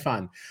 It's very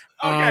fun.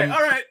 Okay.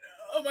 All right.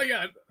 Oh my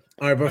God.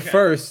 All right, but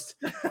first,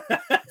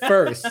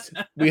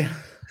 we.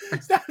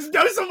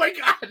 Oh my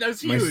God, that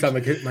was huge.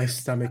 My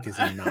stomach is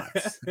in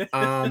knots.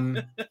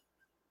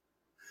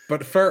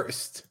 But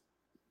first,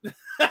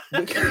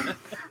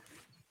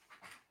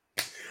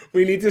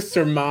 we need to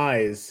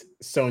surmise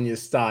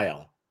Sonia's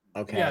style.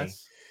 Okay.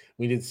 Yes.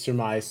 We need to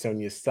surmise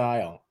Sonia's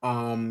style.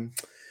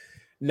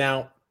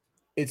 Now,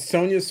 it's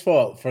Sonia's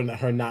fault for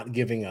her not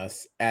giving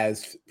us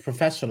as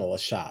professional a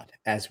shot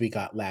as we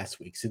got last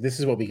week. So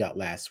this is what we got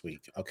last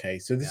week. Okay.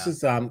 So this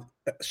is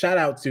shout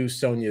out to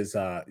Sonia's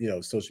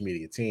social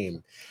media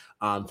team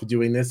for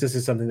doing this. This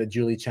is something that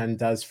Julie Chen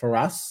does for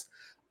us.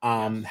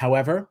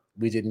 However,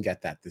 we didn't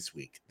get that this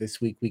week.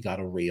 This week we got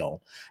a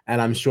reel. And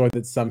I'm sure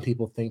that some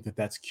people think that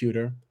that's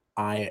cuter.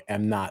 I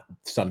am not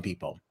some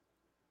people.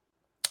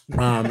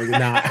 Now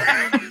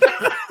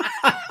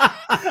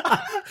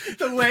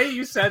the way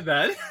you said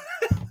that.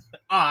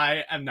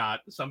 I am not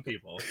some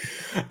people.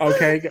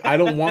 Okay, I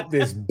don't want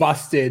this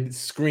busted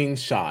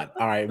screenshot.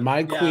 All right,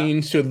 my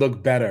queen should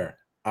look better.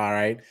 All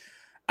right,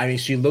 I mean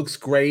she looks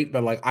great,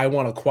 but I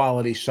want a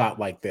quality shot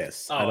like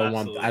this.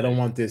 Oh, I don't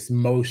want this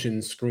motion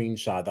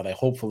screenshot that I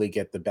hopefully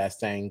get the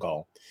best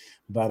angle,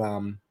 but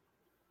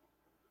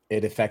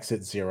it affects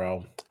it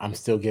 0. I'm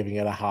still giving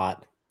it a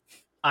hot.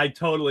 I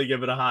totally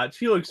give it a hot.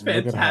 She looks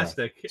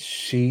fantastic.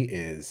 She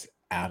is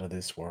out of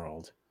this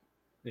world.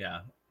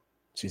 Yeah.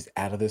 She's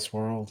out of this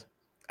world.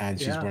 And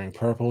she's wearing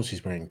purple.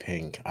 She's wearing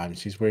pink.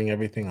 She's wearing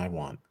everything I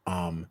want.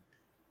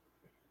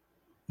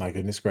 My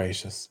goodness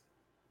gracious.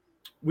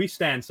 We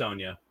stand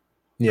Sonya.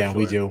 Yeah, sure.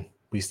 We do.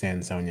 We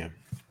stand Sonya.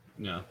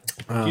 Yeah.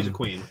 She's a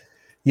queen.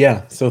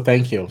 Yeah. So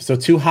thank you. So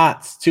two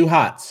hots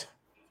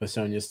for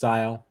Sonya's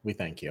style. We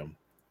thank you.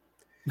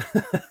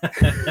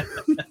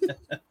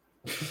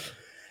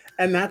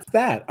 And that's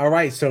that. All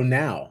right. So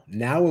now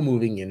we're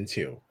moving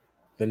into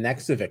the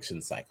next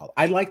eviction cycle.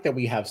 I like that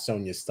we have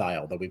Sonya's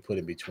style that we put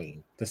in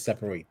between to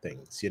separate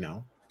things, you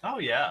know? Oh,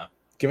 yeah.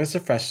 Give us a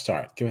fresh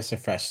start.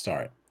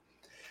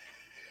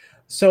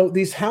 So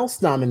these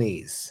House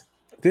nominees,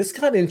 this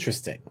got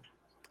interesting.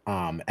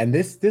 And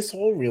this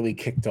all really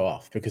kicked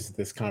off because of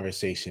this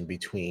conversation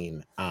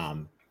between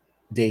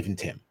Dave and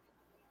Tim.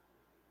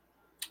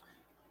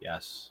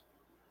 Yes.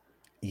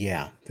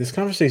 Yeah, this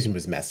conversation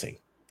was messy.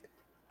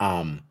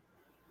 It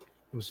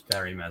was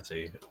very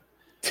messy.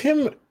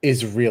 Tim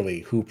is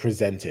really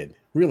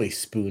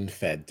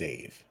spoon-fed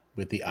Dave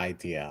with the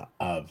idea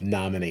of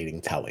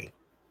nominating Tully.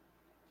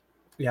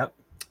 Yep.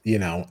 You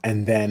know,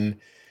 and then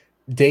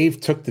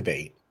Dave took the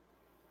bait,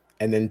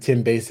 and then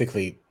Tim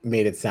basically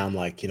made it sound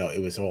like, you know,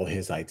 it was all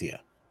his idea.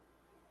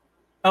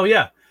 Oh,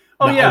 yeah.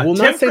 Oh, now, yeah. I will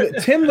not say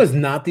that Tim was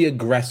not the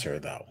aggressor,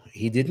 though.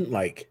 He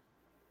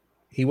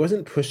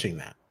wasn't pushing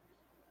that.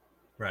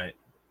 Right.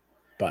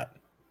 But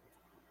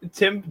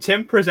Tim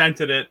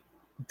presented it.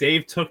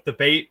 Dave took the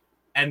bait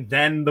and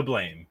then the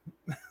blame.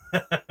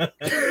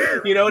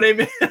 You know what I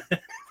mean?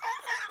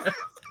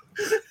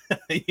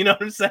 You know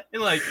what I'm saying?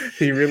 Like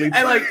he really did.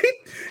 And like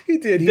he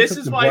did. He this took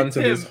is the why brunt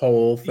of this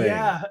whole thing.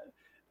 Yeah.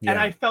 And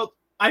I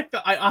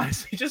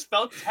honestly just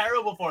felt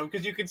terrible for him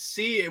because you could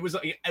see it was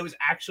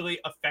actually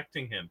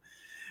affecting him.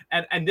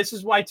 And this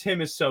is why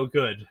Tim is so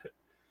good.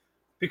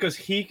 Because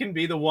he can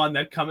be the one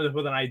that comes up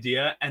with an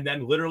idea and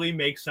then literally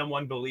make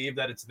someone believe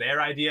that it's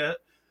their idea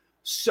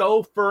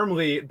so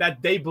firmly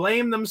that they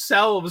blame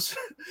themselves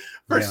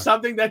for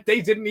something that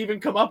they didn't even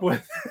come up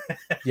with.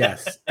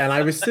 Yes. And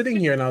I was sitting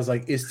here and I was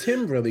like, is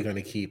Tim really going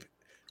to keep...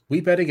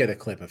 We better get a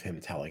clip of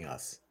him telling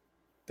us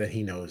that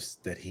he knows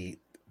that he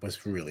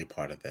was really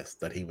part of this,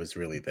 that he was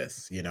really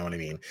this. You know what I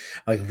mean?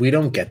 Like, we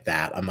don't get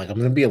that. I'm going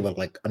to be a little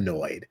like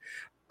annoyed.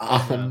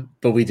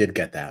 But we did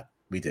get that.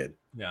 We did.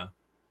 Yeah.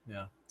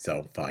 Yeah.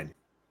 So fine.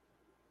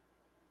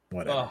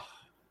 Whatever.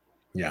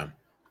 Yeah.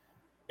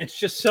 It's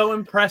just so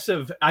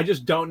impressive. I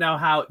just don't know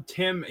how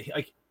Tim,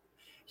 like,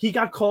 he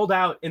got called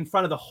out in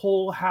front of the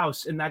whole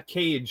house in that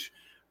cage.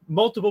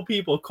 Multiple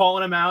people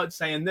calling him out,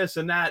 saying this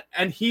and that,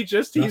 and he's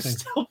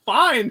still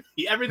fine.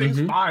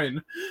 Everything's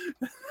fine.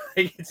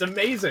 It's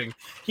amazing.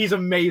 He's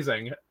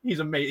amazing. He's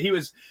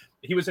amazing.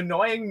 He was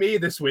annoying me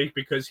this week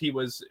because he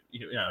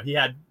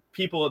had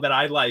people that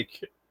I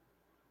like.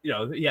 You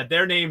know, he had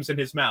their names in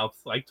his mouth,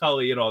 like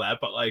Tully and all that,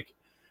 but like,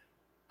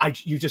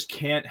 you just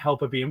can't help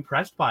but be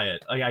impressed by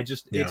it. Like,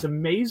 it's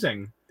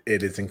amazing.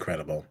 It is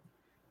incredible.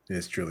 It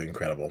is truly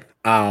incredible.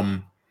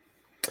 But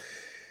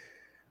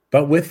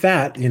with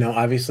that, you know,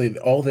 obviously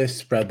all this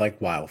spread like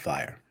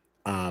wildfire.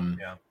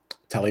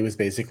 Tully was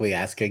basically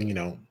asking, you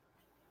know,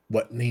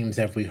 what names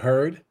have we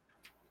heard?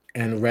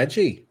 And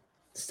Reggie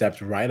stepped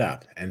right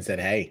up and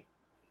said, hey,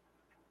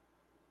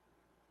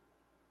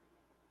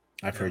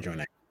 I've heard your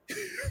name.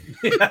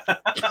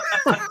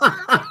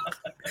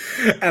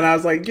 And I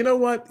was like, you know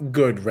what?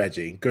 Good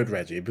Reggie,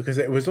 because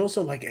it was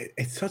also like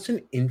it's such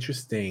an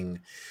interesting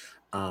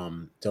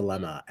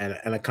dilemma and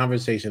a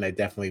conversation I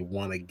definitely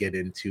want to get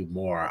into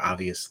more,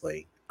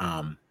 obviously.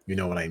 You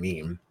know what I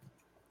mean?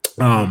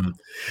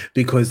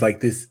 Because like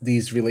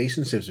these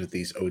relationships with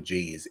these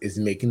OGs is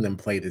making them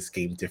play this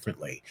game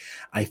differently.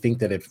 I think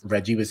that if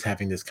Reggie was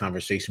having this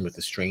conversation with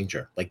a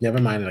stranger, like never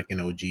mind like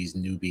an OGs,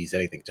 newbies,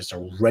 anything, just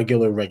a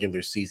regular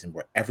season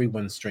where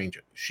everyone's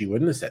stranger, she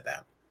wouldn't have said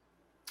that.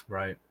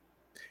 Right.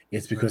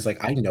 It's because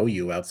like I know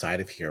you outside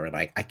of here and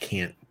like I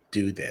can't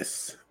do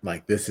this.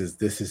 Like this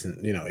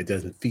isn't, you know, it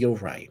doesn't feel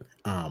right.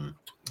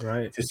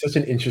 Right. It's such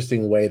an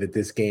interesting way that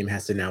this game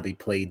has to now be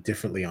played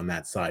differently on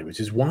that side, which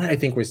is why I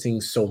think we're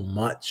seeing so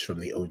much from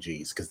the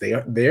OGs, because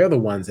they're the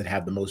ones that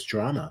have the most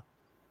drama.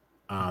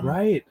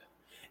 Right.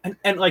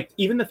 And like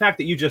even the fact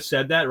that you just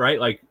said that, right?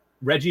 Like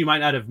Reggie might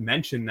not have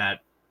mentioned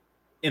that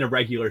in a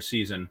regular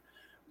season.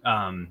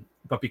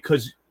 But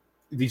because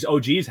these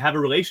OGs have a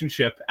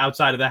relationship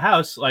outside of the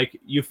house, like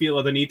you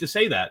feel the need to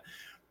say that.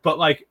 But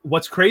like,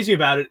 what's crazy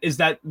about it is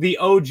that the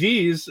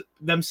OGs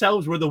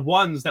themselves were the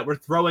ones that were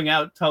throwing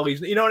out Tully's.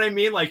 You know what I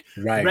mean? Like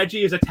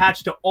Reggie is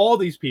attached to all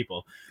these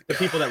people, the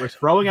people that were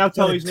throwing out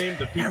Tully's name,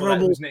 the people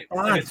whose name.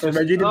 Like for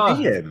Reggie to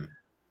be in.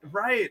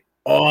 Right.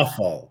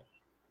 Awful.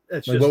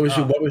 It's like, just,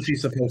 what was she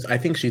supposed? I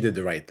think she did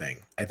the right thing.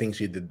 I think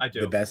she did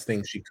the best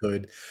thing she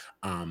could,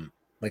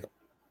 like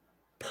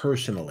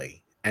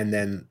personally, and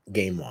then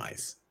game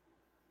wise.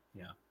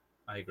 Yeah,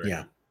 I agree.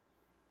 Yeah.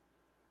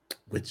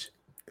 Which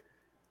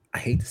I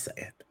hate to say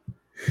it,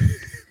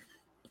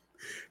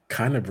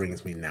 kind of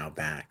brings me now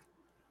back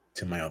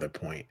to my other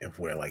point of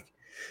where like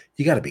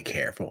you got to be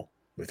careful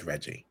with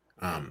Reggie.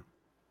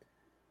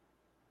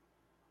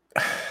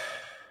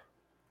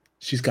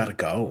 She's got to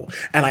go,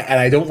 and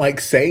I don't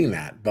like saying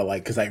that, but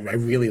like because I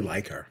really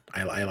like her.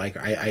 I like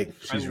her.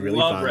 She's really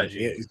love fun.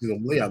 Reggie. She's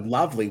a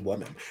lovely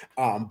woman.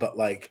 But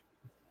like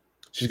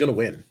she's gonna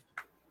win.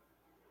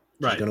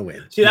 She's gonna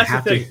win. See, that's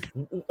the thing.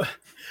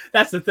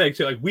 That's the thing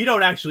too. Like we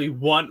don't actually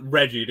want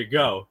Reggie to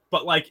go,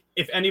 but like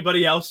if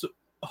anybody else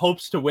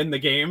hopes to win the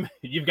game,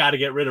 you've got to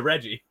get rid of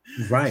Reggie.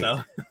 Right.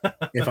 So.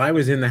 If I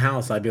was in the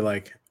house, I'd be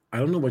like, I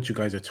don't know what you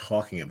guys are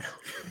talking about.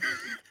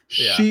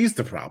 She's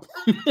the problem.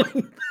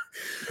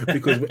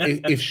 Because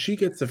if she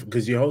gets the,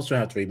 because you also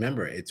have to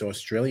remember it's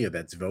Australia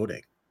that's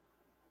voting.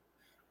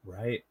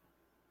 Right.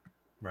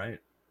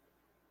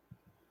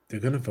 They're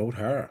gonna vote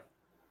her.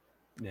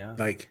 Yeah.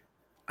 Like,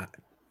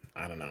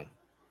 I don't know.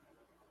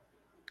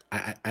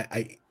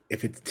 I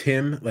if it's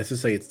Tim, let's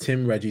just say it's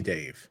Tim, Reggie,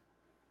 Dave.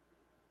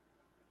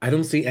 I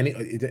don't see any.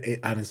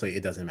 Honestly,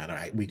 it doesn't matter.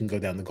 We can go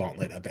down the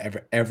gauntlet of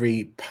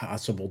every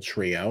possible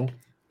trio.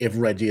 If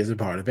Reggie is a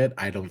part of it,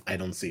 I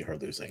don't see her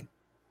losing.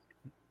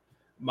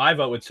 My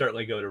vote would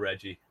certainly go to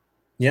Reggie.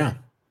 Yeah,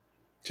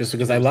 just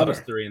because I love her.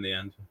 3 in the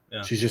end.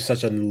 Yeah. She's just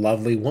such a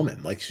lovely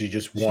woman. Like you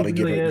just want to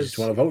give her. You just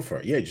want to vote for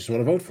her. Yeah, you just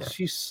want to vote for her.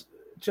 She's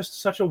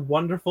just such a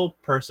wonderful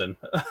person.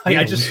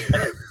 I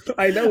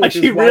know.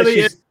 She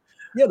really is.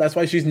 Yeah, that's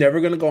why she's never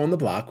going to go on the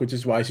block, which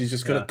is why she's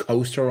just going to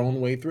coast her own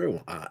way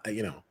through.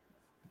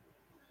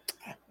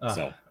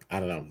 So I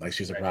don't know. Like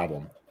she's a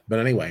problem. But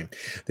anyway,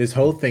 this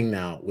whole thing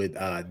now with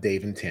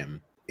Dave and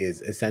Tim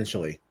is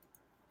essentially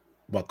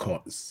what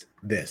caused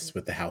this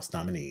with the House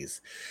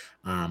nominees.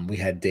 We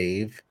had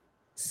Dave,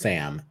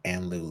 Sam,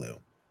 and Lulu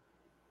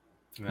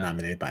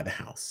nominated by the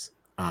House.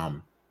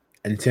 And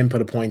Tim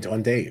put a point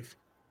on Dave.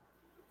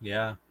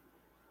 Yeah.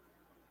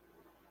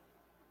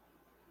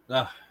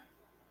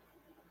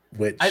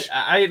 Which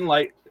I didn't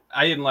like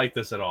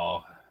this at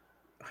all.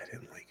 I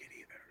didn't like it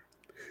either.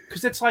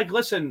 Because it's like,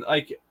 listen,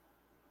 like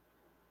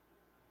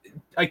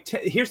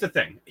here's the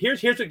thing.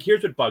 Here's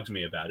what bugs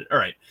me about it. All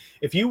right,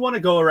 if you want to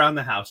go around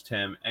the house,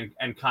 Tim,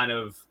 and kind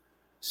of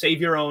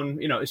save your own,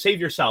 save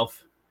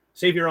yourself,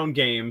 save your own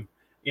game,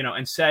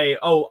 and say,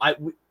 oh,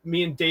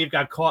 me and Dave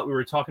got caught. We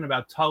were talking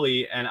about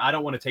Tully, and I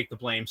don't want to take the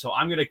blame, so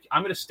I'm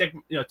gonna stick,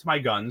 to my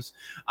guns.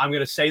 I'm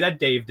gonna say that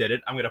Dave did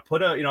it. I'm gonna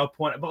put a,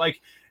 point, but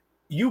like,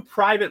 you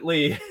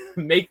privately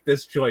make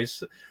this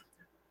choice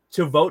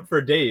to vote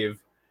for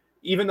Dave,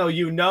 even though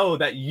you know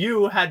that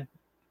you had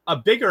a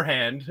bigger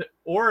hand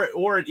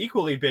or an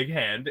equally big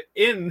hand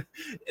in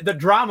the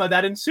drama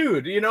that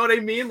ensued. You know what I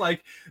mean?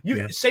 Like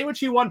you say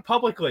what you want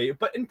publicly,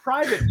 but in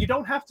private, you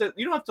don't have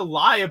to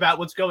lie about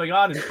what's going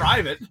on in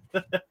private.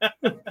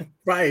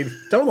 Right.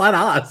 Don't lie to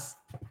us.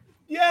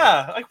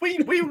 Yeah. Like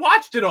we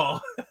watched it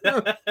all.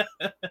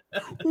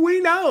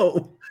 We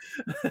know.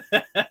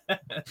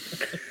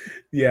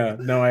 Yeah,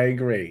 no, I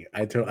agree.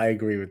 I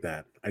agree with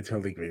that. I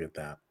totally agree with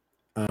that.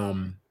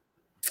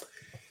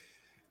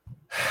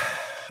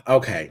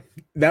 Okay,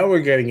 now we're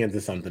getting into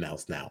something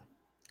else now,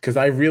 because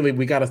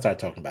we got to start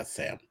talking about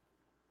Sam.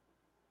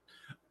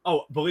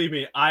 Oh, believe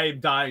me, I'm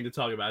dying to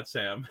talk about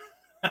Sam.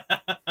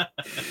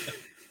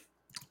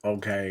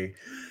 Okay,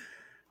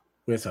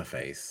 where's her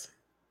face?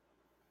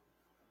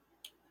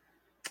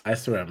 I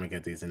swear I'm gonna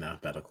get these in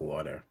alphabetical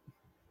order.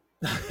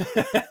 Because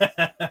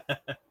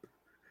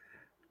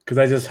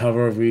I just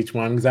hover over each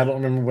one because I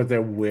don't remember what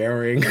they're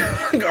wearing.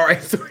 All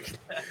right,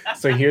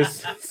 so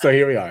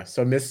here we are.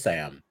 So Miss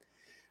Sam.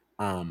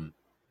 All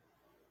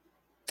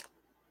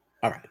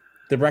right.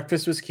 The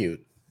breakfast was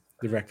cute.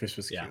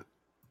 Yeah.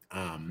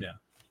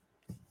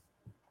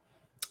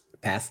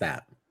 Past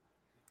that,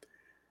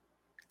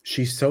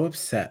 she's so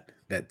upset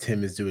that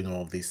Tim is doing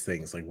all of these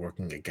things, like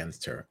working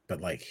against her,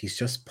 but like he's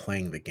just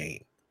playing the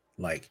game.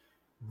 Like,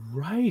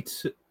 right.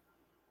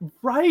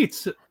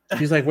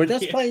 She's like, we're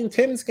just playing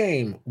Tim's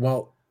game.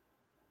 Well,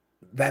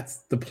 that's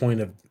the point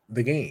of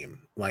the game.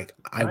 Like,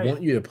 I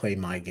want you to play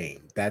my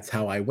game. That's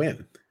how I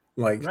win.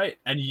 Like, right.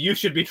 And you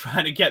should be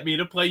trying to get me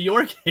to play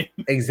your game.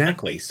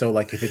 Exactly. So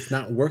like, if it's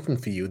not working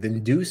for you,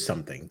 then do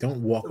something.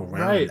 Don't walk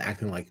around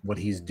acting like what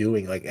he's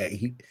doing. Like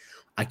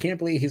I can't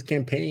believe he's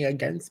campaigning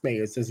against me.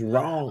 It's just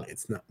wrong.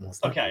 It's not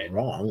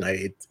wrong.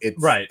 It's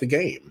the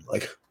game.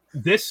 Like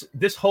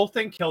this whole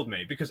thing killed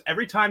me because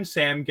every time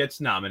Sam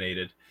gets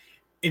nominated,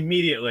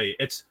 immediately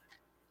it's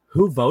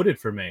who voted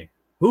for me?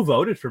 Who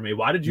voted for me?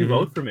 Why did you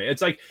vote for me?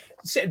 It's like,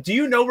 do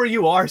you know where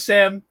you are,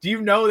 Sam? Do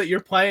you know that you're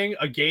playing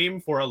a game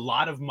for a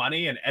lot of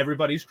money and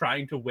everybody's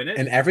trying to win it?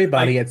 And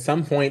everybody at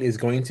some point is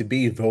going to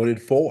be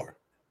voted for.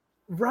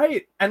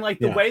 Right. And like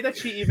the way that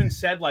she even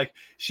said, like,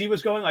 she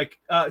was going like,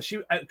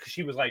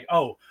 she was like,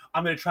 oh,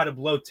 I'm going to try to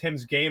blow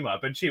Tim's game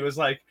up. And she was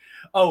like,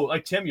 oh,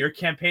 like, Tim, you're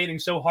campaigning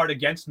so hard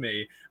against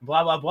me,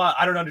 blah, blah, blah.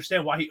 I don't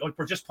understand why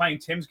we're just playing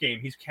Tim's game.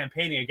 He's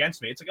campaigning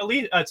against me.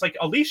 It's like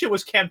Alicia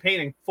was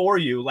campaigning for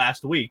you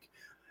last week.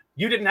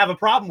 You didn't have a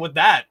problem with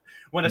that.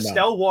 When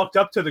Estelle walked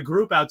up to the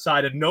group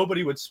outside and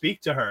nobody would speak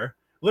to her,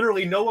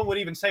 literally no one would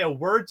even say a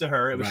word to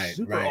her. It was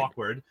super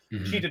awkward.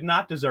 She did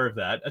not deserve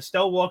that.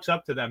 Estelle walks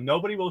up to them.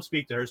 Nobody will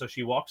speak to her, so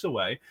she walks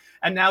away.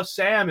 And now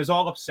Sam is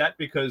all upset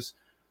because,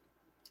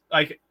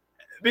 like,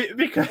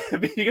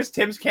 because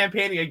Tim's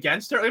campaigning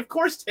against her. Like, of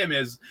course Tim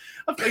is.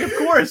 Like, of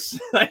course.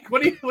 Like,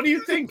 what do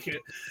you think?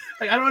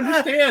 Like, I don't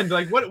understand.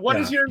 Like, what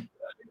is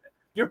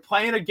you're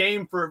playing a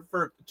game for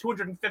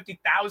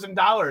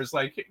 $250,000.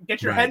 Like,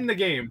 get your head in the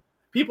game.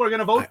 People are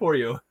gonna vote for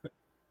you.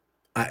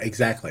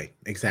 Exactly.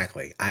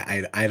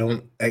 I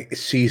don't.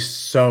 She's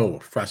so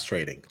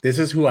frustrating. This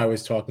is who I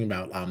was talking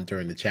about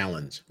during the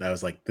challenge. I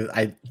was like,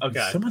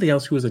 somebody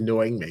else who was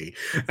annoying me.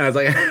 And I was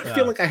like, I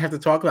feel like I have to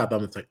talk about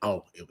them. It's like,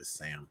 oh, it was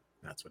Sam.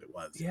 That's what it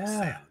was. It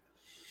was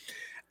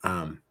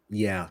Sam.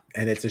 Yeah,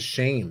 and it's a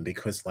shame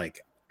because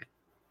like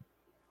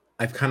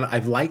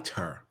I've liked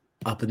her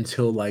up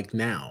until like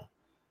now.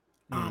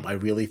 I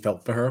really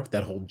felt for her.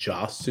 That whole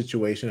Joss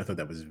situation, I thought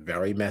that was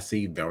very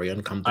messy, very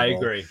uncomfortable. I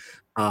agree.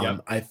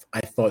 I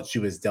thought she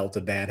was dealt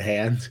a bad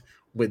hand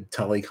with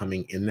Tully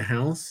coming in the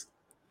house.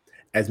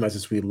 As much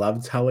as we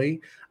love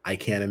Tully, I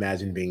can't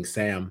imagine being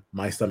Sam.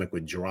 My stomach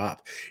would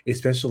drop,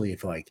 especially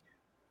if like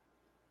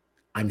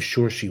I'm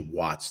sure she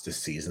watched the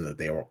season that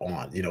they were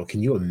on. You know,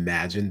 can you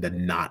imagine the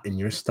knot in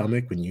your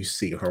stomach when you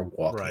see her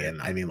walk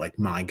in? I mean, like,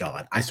 my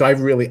God. I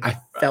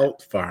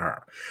felt for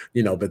her,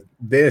 you know, but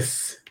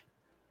this.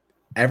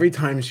 Every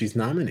time she's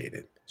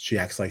nominated, she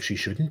acts like she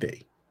shouldn't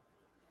be.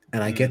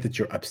 And I get that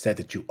you're upset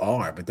that you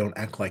are, but don't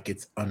act like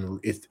it's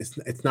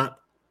not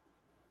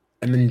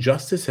an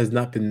injustice has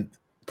not been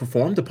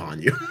performed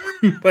upon you.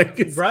 Like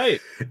it's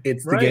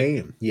the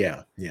game.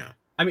 Yeah.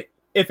 I mean,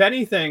 if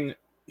anything,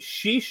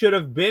 she should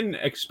have been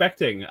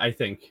expecting, I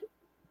think,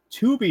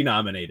 to be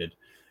nominated.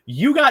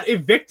 You got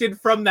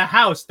evicted from the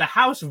house. The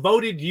house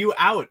voted you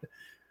out.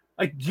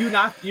 Like, you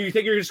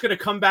think you're just going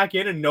to come back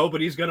in and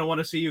nobody's going to want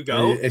to see you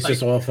go? It's like,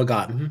 just all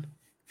forgotten.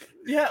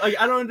 Yeah, like,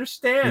 I don't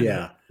understand.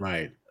 Yeah,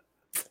 right.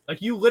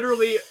 Like, you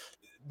literally,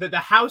 the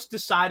house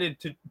decided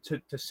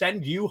to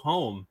send you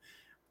home,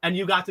 and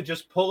you got to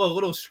just pull a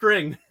little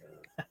string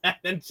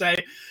and say,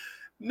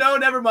 no,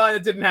 never mind,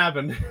 it didn't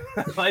happen.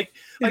 like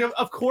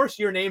of course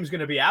your name's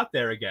going to be out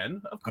there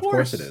again. Of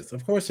course it is.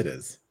 Of course it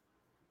is.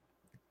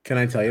 Can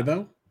I tell you,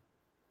 though?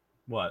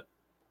 What?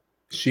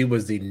 She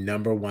was the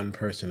 #1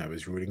 person I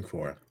was rooting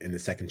for in the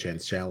Second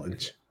Chance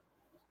Challenge.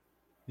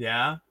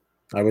 Yeah?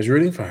 I was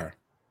rooting for her.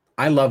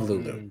 I love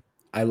Lulu.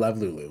 I love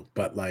Lulu,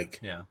 but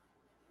like... Yeah.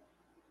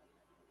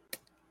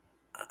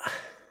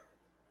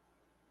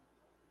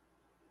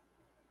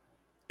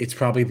 It's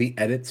probably the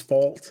edit's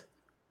fault,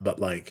 but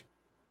like...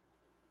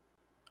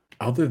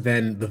 Other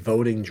than the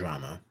voting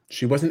drama,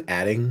 she wasn't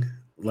adding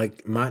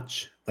like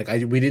much. Like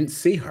we didn't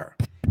see her.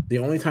 The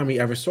only time we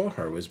ever saw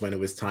her was when it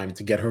was time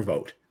to get her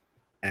vote.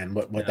 And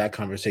what that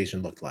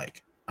conversation looked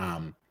like.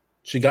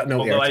 She got no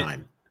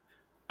airtime.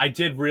 I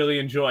did really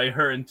enjoy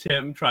her and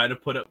Tim trying to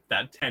put up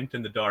that tent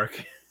in the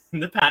dark in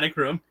the panic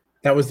room.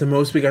 That was the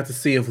most we got to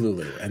see of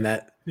Lulu, and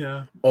that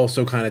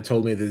also kind of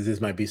told me that this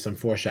might be some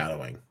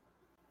foreshadowing.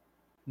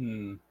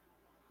 You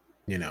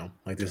know,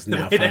 like this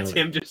now. Finally.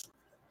 Tim just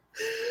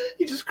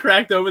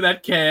cracked over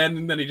that can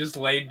and then he just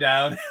laid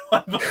down.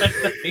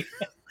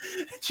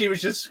 She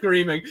was just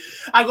screaming.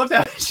 I loved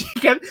how she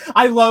kept.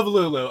 I love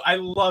Lulu. I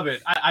love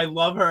it. I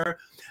love her.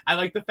 I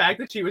like the fact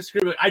that she was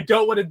screaming, "I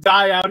don't want to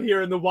die out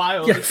here in the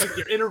wild." Yes. It's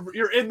like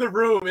you're in the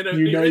room in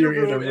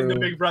the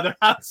Big Brother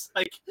house.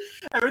 Like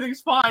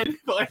everything's fine,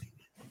 but like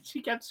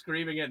she kept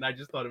screaming it, and I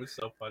just thought it was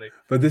so funny.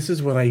 But this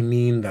is what I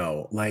mean,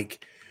 though.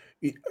 Like,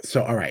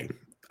 so all right.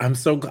 I'm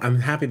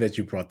happy that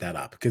you brought that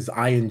up because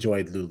I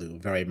enjoyed Lulu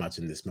very much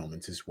in this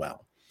moment as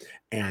well.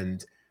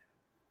 And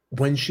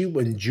when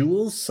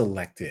Jules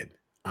selected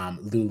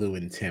Lulu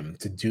and Tim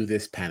to do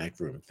this panic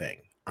room thing,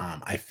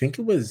 I think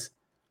it was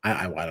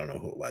I don't know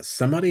who it was.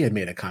 Somebody had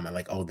made a comment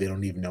like, "Oh, they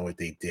don't even know what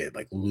they did.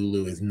 Like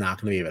Lulu is not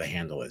going to be able to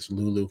handle this.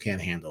 Lulu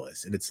can't handle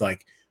this." And it's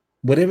like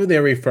whatever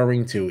they're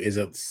referring to is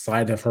a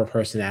side of her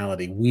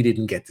personality we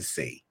didn't get to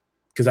see.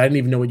 Because I didn't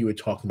even know what you were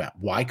talking about.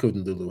 Why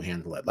couldn't Lulu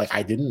handle it? Like,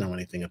 I didn't know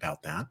anything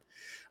about that.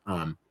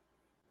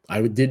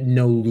 I didn't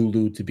know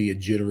Lulu to be a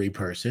jittery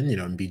person, you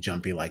know, and be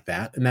jumpy like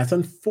that. And that's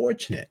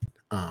unfortunate.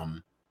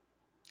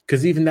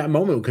 Because even that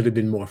moment could have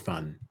been more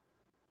fun.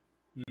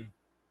 I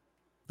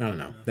don't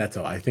know. That's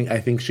all. I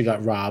think she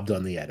got robbed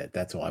on the edit.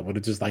 That's all. I would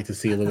have just liked to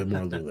see a little bit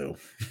more Lulu.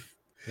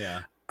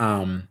 Yeah.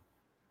 And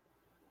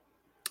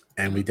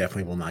we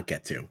definitely will not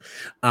get to.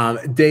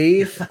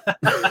 Dave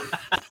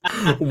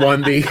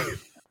won the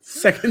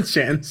Second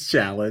Chance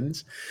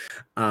Challenge.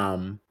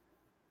 To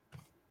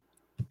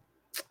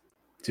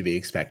be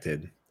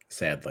expected,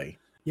 sadly.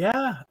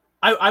 Yeah.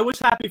 I was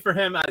happy for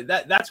him.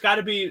 That's got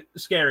to be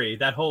scary.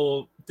 That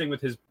whole thing with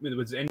his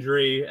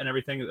injury and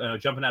everything,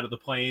 jumping out of the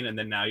plane, and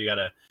then now you got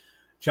to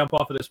jump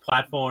off of this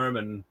platform.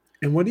 And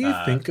what do you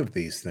think of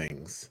these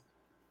things?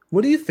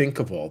 What do you think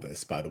of all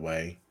this, by the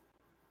way?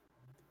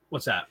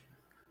 What's that?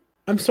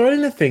 I'm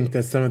starting to think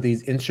that some of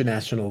these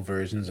international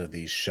versions of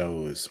these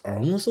shows are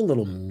almost a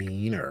little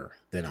meaner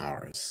than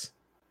ours.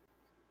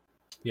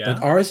 Yeah.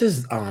 Like ours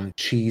is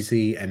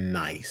cheesy and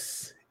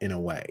nice in a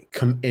way,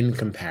 in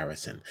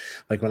comparison.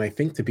 Like when I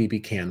think the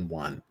BB Can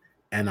won,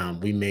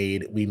 and we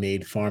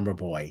made Farmer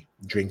Boy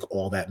drink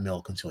all that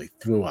milk until he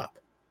threw up.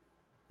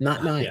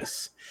 Not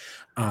nice.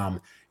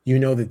 You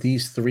know that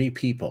these 3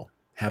 people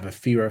have a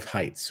fear of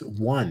heights,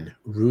 one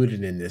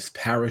rooted in this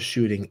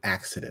parachuting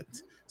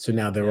accident. So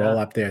now they're all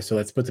up there. So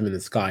let's put them in the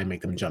sky and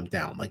make them jump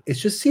down. Like, it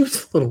just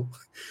seems a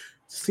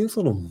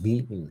little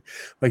mean.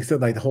 Like, so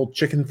like the whole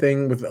chicken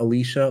thing with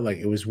Alicia, like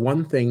it was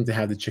one thing to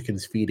have the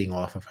chickens feeding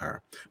off of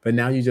her, but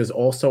now you just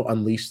also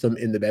unleash them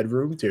in the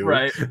bedroom too.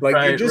 Right.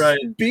 Like, you're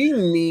just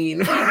being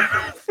mean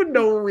for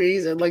no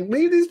reason. Like,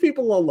 leave these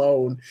people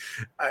alone.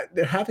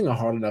 They're having a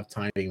hard enough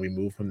time being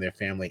removed from their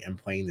family and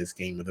playing this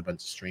game with a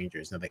bunch of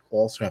strangers. Now they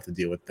also have to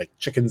deal with like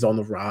chickens on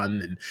the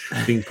run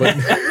and being put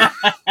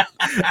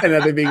and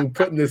then they're being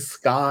put in the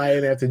sky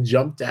and they have to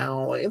jump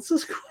down. Like, it's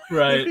just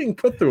they're being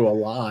put through a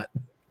lot.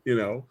 You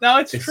know, no,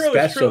 it's true.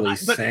 Especially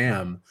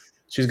Sam.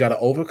 She's got to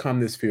overcome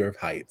this fear of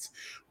heights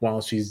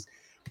while she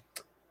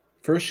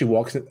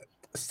walks in.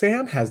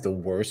 Sam has the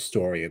worst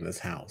story in this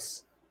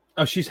house.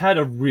 Oh, she's had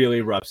a really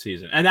rough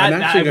season. And I'm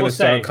actually going to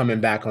start coming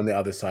back on the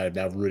other side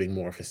now, rooting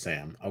more for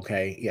Sam.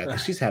 Okay. Yeah.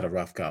 Because she's had a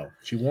rough go.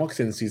 She walks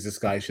in and sees this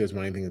guy she doesn't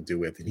want anything to do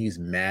with, and he's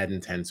mad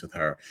intense with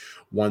her,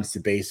 wants to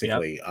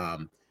basically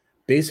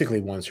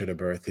wants her to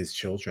birth his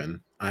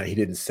children. He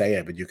didn't say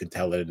it, but you can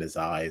tell it in his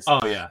eyes.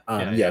 Oh yeah.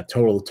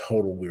 Total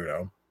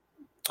weirdo.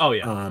 Oh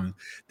yeah.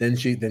 Then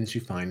she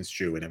finds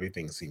Drew and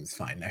everything seems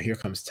fine. Now here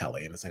comes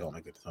Telly, and it's like, oh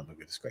my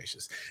goodness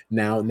gracious.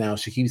 Now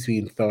she keeps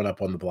being thrown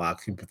on the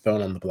block.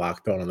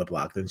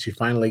 Then she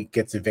finally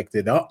gets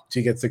evicted. Oh,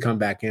 she gets to come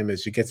back in, and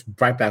she gets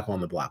right back on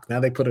the block. Now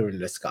they put her in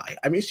the sky.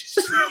 I mean, she's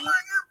just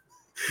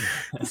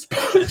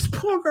this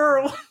poor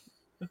girl.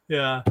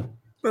 Yeah.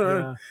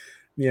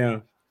 Yeah.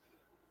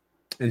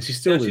 And she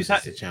still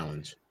loses the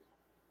challenge.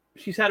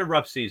 She's had a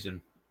rough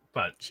season,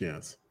 but she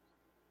has.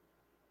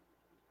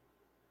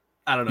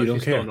 I don't know.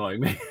 She's still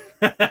annoying me.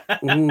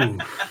 Ooh.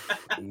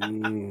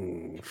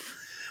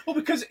 Well,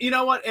 because you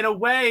know what? In a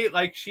way,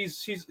 like she's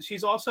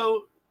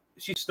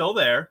still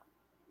there.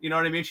 You know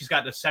what I mean? She's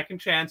gotten a second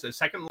chance, a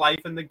second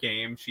life in the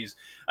game. She's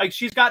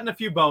gotten a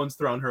few bones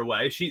thrown her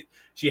way. She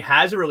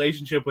has a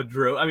relationship with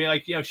Drew. I mean,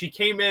 like, you know, she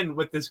came in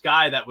with this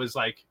guy that was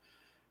like,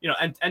 you know,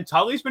 and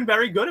Tully's been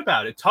very good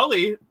about it.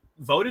 Tully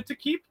voted to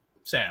keep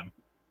Sam,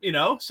 you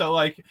know, so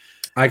like,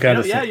 I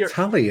gotta say,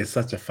 Tully is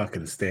such a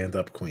fucking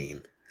stand-up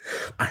queen.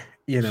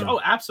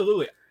 Oh,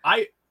 absolutely.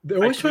 They're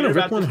always trying to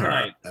rip on her.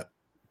 Tonight.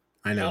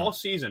 I know. All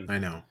season. I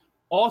know.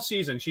 All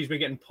season, she's been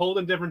getting pulled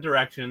in different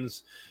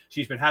directions.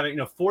 She's been having, you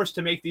know, forced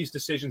to make these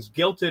decisions,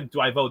 guilted.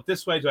 Do I vote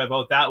this way? Do I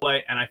vote that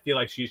way? And I feel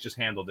like she's just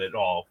handled it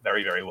all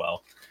very, very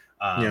well.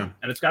 And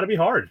it's got to be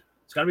hard.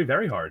 It's got to be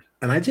very hard.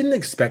 And I didn't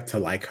expect to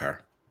like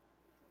her.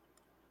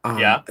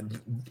 Yeah.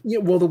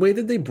 Well, the way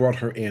that they brought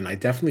her in, I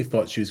definitely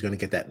thought she was going to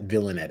get that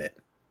villain edit.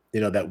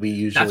 You know, that we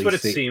usually That's what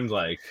it seemed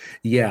like.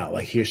 Yeah,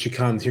 like here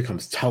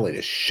comes Tully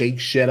to shake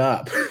shit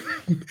up.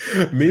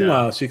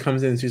 Meanwhile, she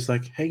comes in and she's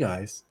like, hey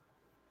guys,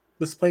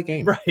 let's play a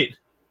game. Right.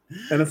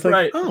 And it's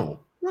like, oh,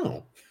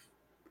 no.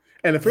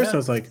 And at first I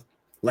was like,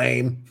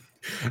 lame.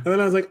 And then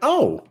I was like,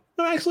 oh,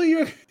 no, actually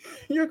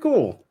you're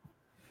cool.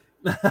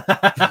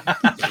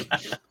 I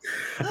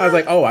was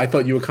like, oh, I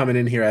thought you were coming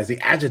in here as the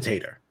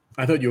agitator.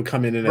 I thought you were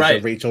coming in as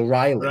a Rachel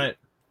Riley. Right.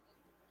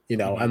 You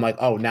know, I'm like,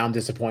 oh, now I'm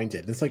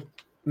disappointed. It's like,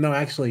 no,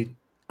 actually,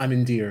 I'm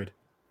endeared.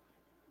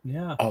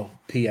 Yeah. Oh,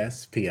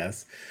 P.S.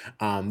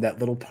 That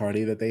little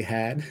party that they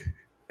had,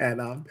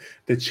 and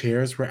the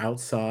chairs were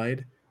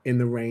outside in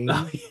the rain.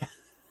 Oh,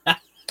 yeah.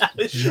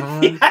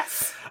 John,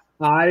 yes.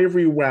 I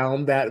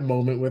rewound that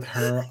moment with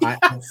her.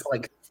 It's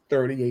like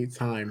 38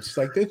 times. She's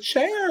like, the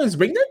chairs,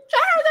 bring the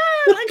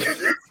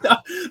chairs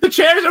in. The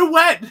chairs are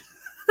wet.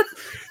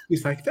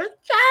 He's like, the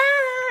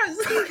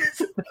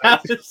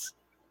chairs.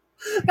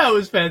 That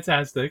was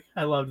fantastic.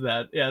 I loved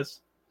that.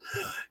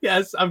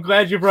 Yes, I'm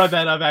glad you brought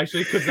that up,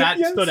 actually, because that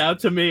stood out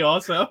to me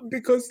also.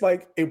 Because,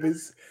 like, it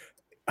was,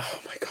 oh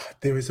my God,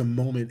 there was a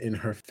moment in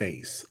her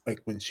face,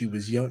 like when she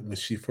was young, when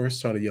she first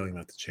started yelling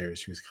about the chairs,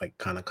 she was like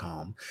kind of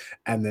calm.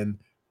 And then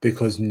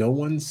because no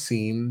one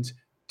seemed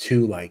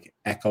to like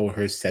echo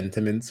her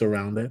sentiments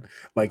around it,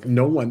 like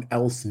no one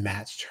else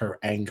matched her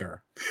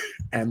anger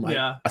and like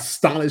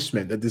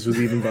astonishment that this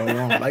was even going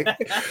on. Like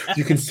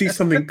you can see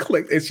something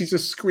click and she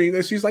just screamed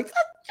and she's like,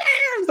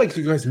 chairs! Like,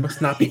 you guys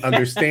must not be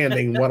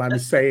understanding what I'm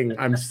saying.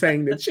 I'm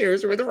saying the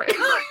chairs were the right.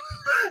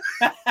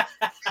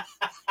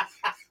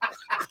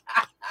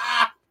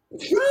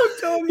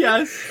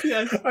 Yes.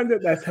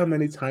 That's how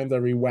many times I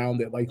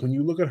rewound it. Like when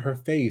you look at her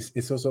face,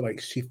 it's also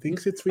like she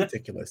thinks it's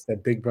ridiculous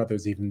that Big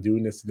Brother's even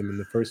doing this to them in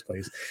the first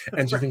place,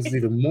 and she thinks it's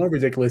even more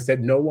ridiculous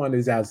that no one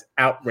is as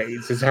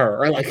outraged as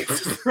her. Like,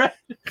 it's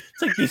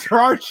like these are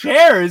our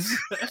chairs.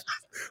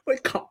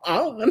 Like, come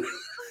on.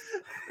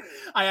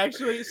 I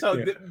actually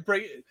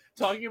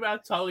talking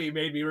about Tully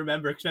made me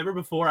remember. Because remember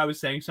before I was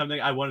saying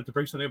something, I wanted to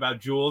bring something about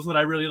Jules that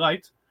I really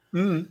liked.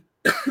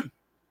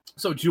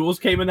 So Jules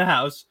came in the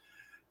house.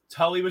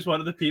 Tully was one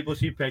of the people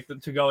she picked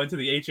to go into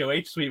the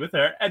HOH suite with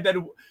her, and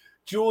then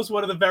Jules,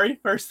 one of the very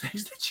first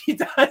things that she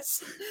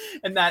does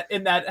in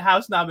that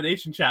house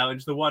nomination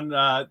challenge, the one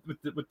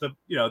with the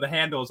you know the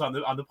handles on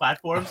the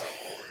platforms.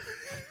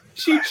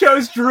 She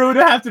chose Drew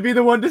to have to be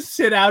the one to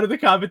sit out of the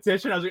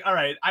competition. I was like, all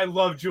right, I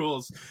love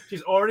Jules.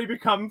 She's already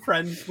become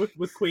friends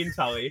with Queen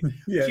Tully.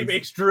 Yes. She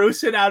makes Drew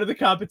sit out of the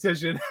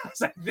competition. I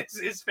was like, this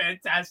is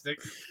fantastic.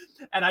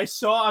 And I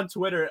saw on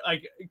Twitter,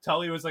 like,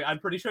 Tully was like, I'm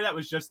pretty sure that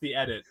was just the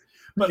edit.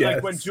 But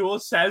like when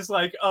Jules says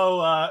like,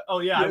 oh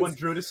yeah, I want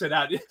Drew to sit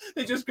out,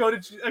 they just go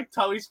to like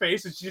Tully's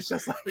face and she's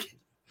just like,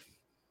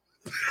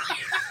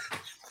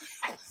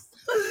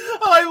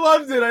 oh, I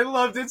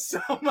loved it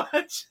so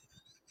much.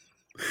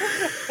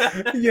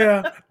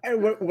 Yeah,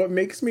 and what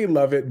makes me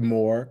love it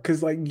more,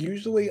 because like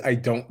usually I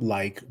don't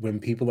like when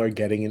people are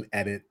getting an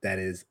edit that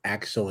is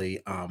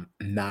actually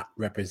not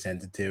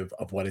representative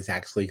of what is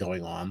actually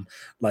going on.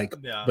 Like,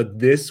 but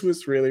this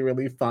was really,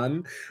 really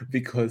fun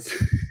because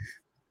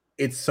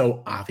it's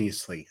so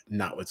obviously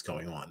not what's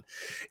going on.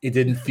 It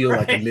didn't feel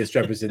like a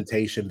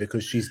misrepresentation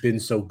because she's been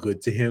so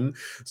good to him.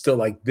 So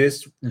like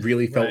this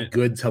really felt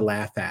good to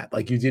laugh at.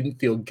 Like you didn't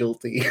feel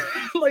guilty.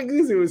 Like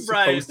it was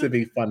supposed to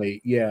be funny.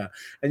 Yeah.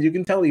 And you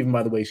can tell even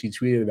by the way she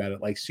tweeted about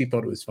it, like she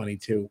thought it was funny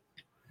too.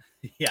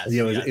 Yes.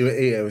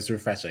 It was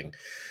refreshing.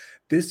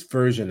 This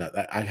version of,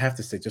 I have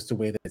to say, just the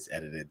way that it's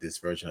edited, this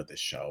version of the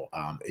show,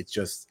 it's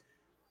just,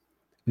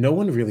 no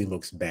one really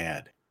looks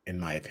bad in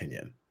my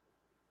opinion.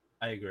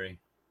 I agree.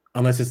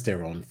 Unless it's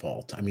their own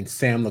fault. I mean,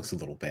 Sam looks a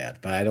little bad,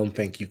 but I don't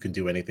think you can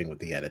do anything with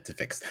the edit to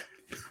fix that.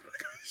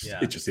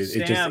 It's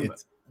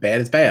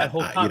bad. It's bad.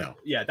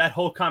 That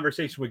whole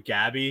conversation with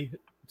Gabby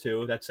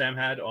too that Sam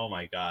had. Oh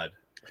my god.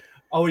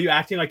 Oh, are you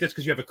acting like this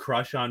because you have a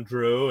crush on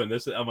Drew and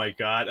this? Oh my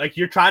god. Like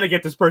you're trying to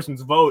get this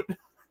person's vote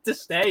to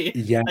stay.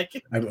 Yeah.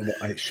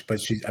 But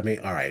she's. I mean,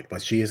 all right.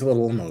 But she is a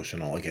little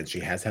emotional. Again,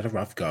 she has had a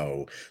rough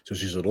go, so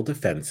she's a little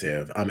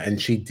defensive.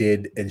 And she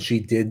did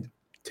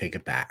take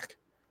it back.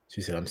 She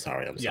said, I'm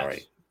sorry.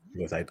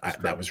 Because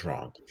that was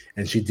wrong.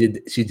 And she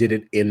did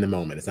it in the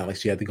moment. It's not like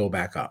she had to go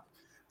back up.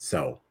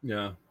 So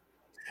yeah.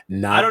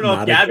 I don't know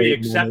if Gabby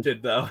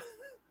accepted though.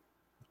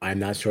 I'm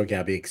not sure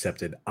Gabby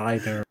accepted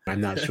either.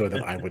 I'm not sure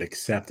that I would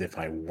accept if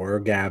I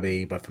were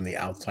Gabby, but from the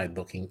outside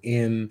looking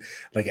in,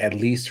 like at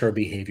least her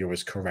behavior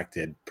was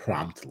corrected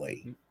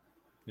promptly.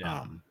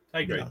 Yeah. I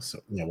agree.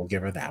 We'll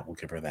give her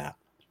that.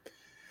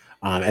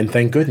 And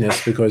thank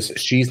goodness, because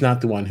she's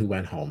not the one who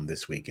went home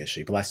this week, is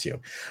she? Bless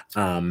you.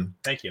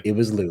 Thank you. It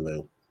was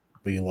Lulu.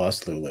 We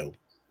lost Lulu.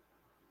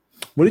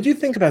 What did you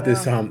think about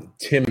this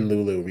Tim and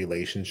Lulu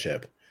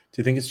relationship? Do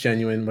you think it's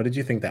genuine? What did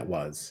you think that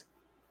was?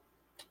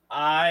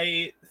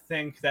 I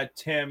think that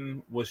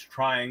Tim was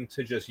trying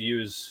to just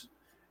use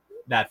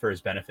that for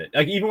his benefit.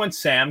 Like even when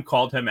Sam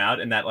called him out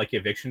in that like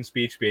eviction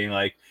speech, being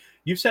like,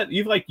 you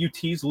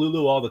tease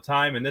Lulu all the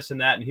time and this and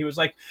that. And he was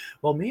like,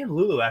 well, me and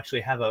Lulu actually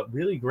have a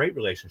really great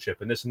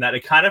relationship and this and that.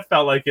 It kind of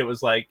felt like it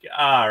was like,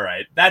 all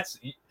right,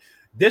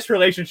 this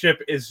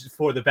relationship is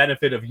for the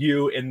benefit of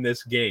you in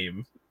this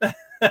game. And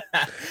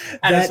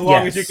as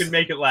long as you can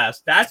make it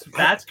last,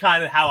 that's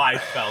kind of how I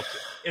felt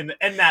in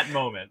that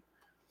moment.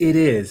 It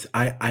is.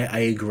 I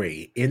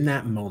agree. In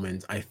that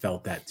moment, I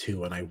felt that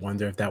too. And I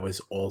wonder if that was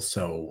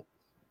also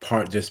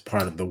part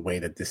of the way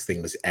that this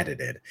thing was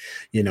edited,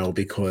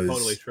 because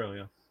totally true.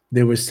 Yeah.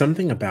 There was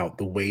something about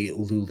the way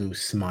Lulu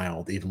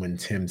smiled, even when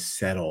Tim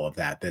said all of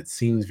that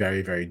seems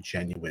very, very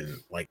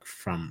genuine, like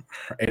from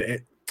her.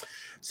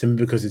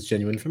 Simply because it's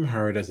genuine from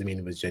her doesn't mean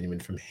it was genuine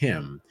from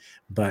him.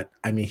 But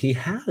I mean, he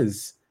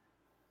has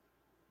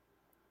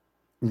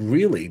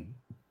really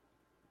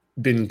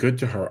been good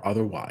to her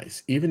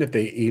otherwise. Even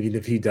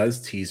if he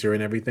does tease her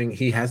and everything,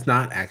 he has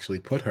not actually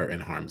put her in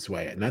harm's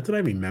way. Not that I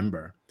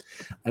remember.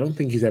 I don't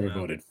think he's ever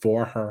voted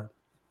for her,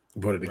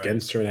 voted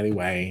against her in any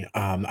way.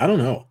 I don't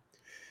know.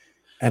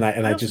 And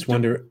I just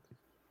wonder.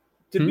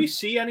 Did we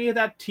see any of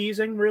that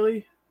teasing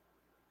really?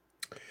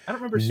 I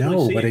don't remember.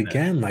 No, but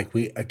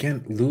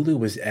again, Lulu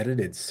was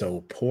edited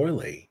so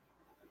poorly.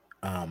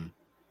 That's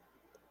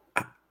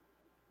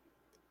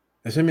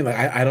what I mean. Like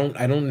I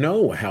don't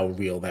know how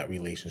real that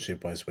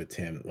relationship was with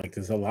Tim. Like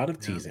there's a lot of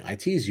teasing. I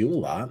tease you a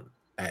lot.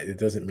 It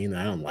doesn't mean that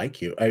I don't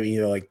like you. I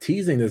mean, like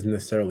teasing doesn't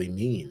necessarily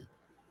mean.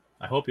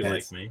 I hope you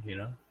like me.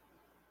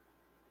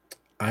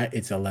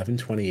 It's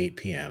 11:28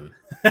 p.m.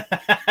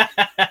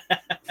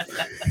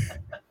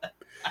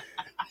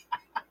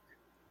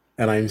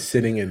 And I'm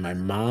sitting in my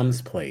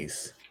mom's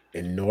place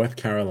in North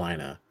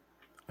Carolina.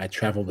 I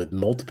traveled with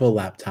multiple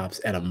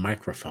laptops and a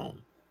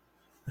microphone.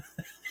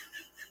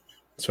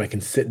 So I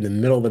can sit in the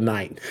middle of the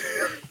night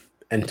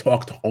and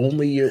talk to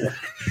only you.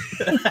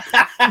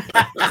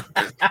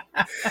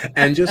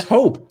 And just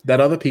hope that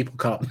other people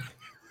come.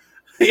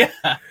 Yeah.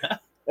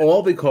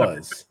 All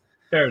because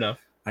fair enough.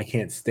 I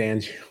can't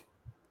stand you.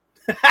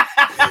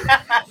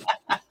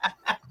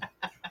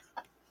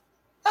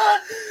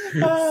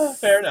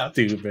 Fair enough.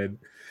 Stupid.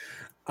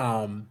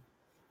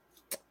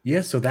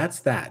 Yeah, so that's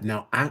that.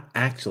 Now,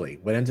 actually,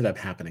 what ended up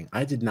happening,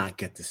 I did not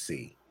get to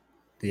see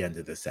the end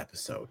of this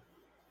episode.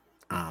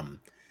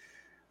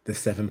 The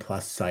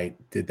 7+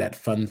 site did that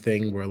fun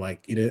thing where,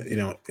 like,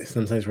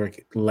 sometimes where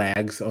it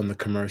lags on the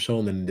commercial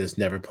and then just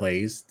never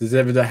plays. Does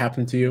ever that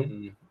happen to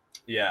you?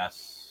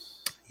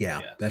 Yes.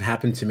 Yeah, that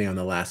happened to me on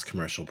the last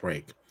commercial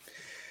break.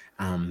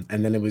 And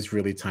then it was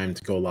really time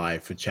to go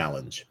live for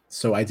challenge.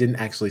 So I didn't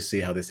actually see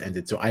how this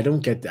ended. So I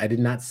did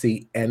not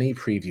see any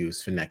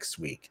previews for next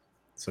week.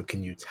 So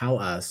can you tell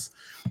us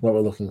what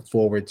we're looking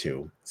forward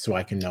to so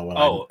I can know what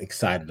I'm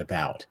excited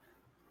about?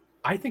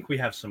 I think we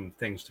have some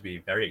things to be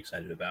very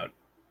excited about.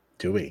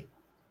 Do we?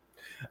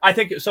 I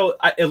think so.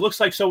 It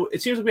looks like, so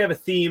it seems like we have a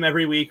theme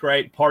every week,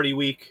 right? Party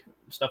week,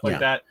 stuff like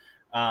that.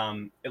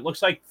 It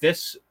looks like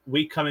this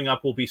week coming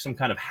up will be some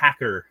kind of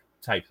hacker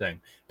type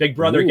thing. Big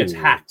Brother gets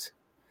hacked.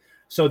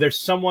 So there's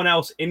someone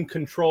else in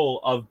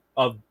control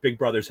of Big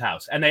Brother's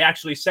house. And they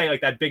actually say,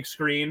 like, that big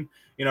screen,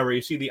 you know, where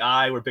you see the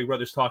eye where Big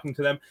Brother's talking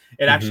to them,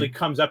 it actually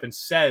comes up and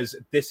says,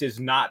 this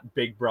is not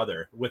Big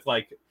Brother, with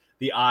like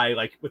the eye,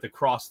 like with a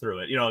cross through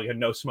it, you know, like a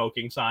no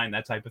smoking sign,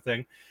 that type of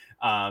thing.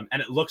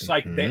 And it looks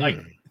like they like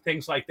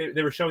things like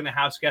they were showing the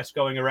house guests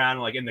going around,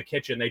 like in the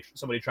kitchen,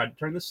 somebody tried to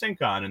turn the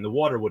sink on and the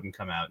water wouldn't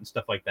come out and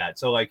stuff like that.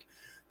 So like,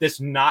 this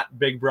not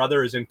Big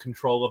Brother is in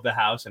control of the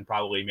house and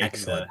probably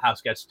making the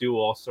house guests do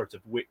all sorts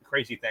of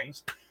crazy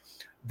things.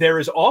 There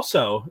is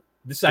also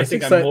this. I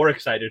think I'm more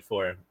excited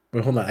for.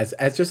 But hold on,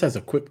 as just as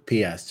a quick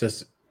PS,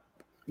 just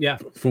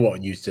for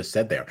what you just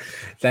said there,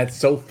 that's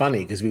so funny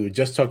because we were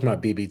just talking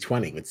about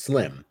BB20 with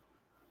Slim,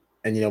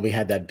 and you know we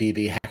had that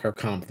BB hacker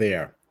comp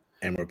there,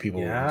 and where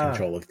people were in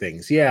control of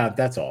things. Yeah,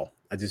 that's all.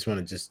 I just want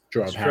to just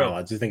draw a parallel.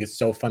 I just think it's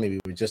so funny. We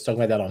were just talking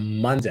about that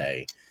on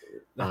Monday.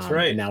 That's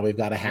right. And now we've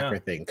got a hacker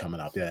thing coming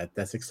up. Yeah,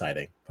 that's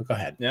exciting. But go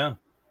ahead. Yeah.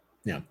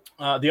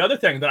 The other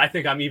thing that I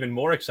think I'm even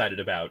more excited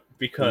about,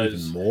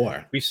 because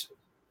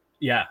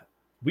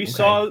we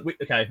saw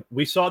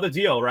the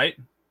deal, right,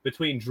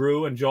 between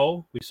Drew and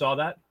Joel. We saw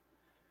that.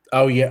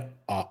 Oh yeah.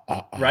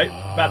 Right,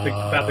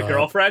 about the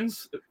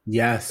girlfriends.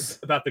 Yes.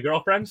 About the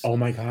girlfriends. Oh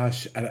my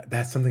gosh,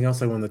 that's something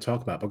else I wanted to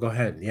talk about. But go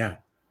ahead. Yeah.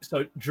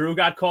 So Drew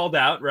got called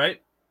out,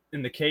 right,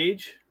 in the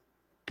cage.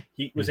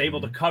 He was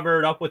able to cover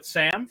it up with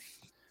Sam.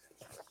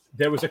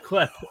 There was a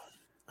clip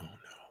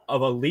of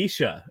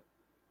Alicia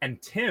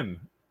and Tim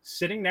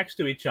sitting next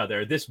to each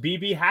other. This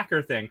BB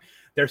hacker thing.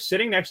 They're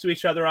sitting next to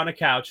each other on a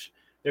couch.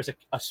 There's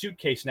a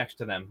suitcase next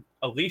to them.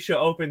 Alicia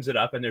opens it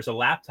up and there's a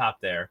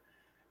laptop there.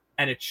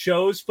 And it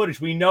shows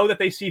footage. We know that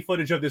they see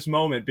footage of this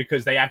moment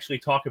because they actually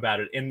talk about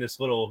it in this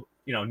little,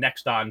 you know,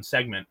 next on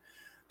segment.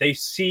 They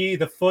see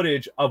the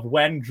footage of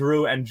when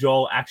Drew and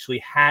Joel actually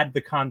had the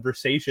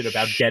conversation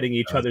about getting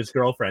each other's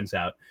girlfriends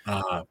out.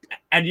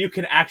 And you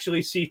can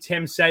actually see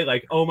Tim say,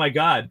 like, oh my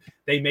God,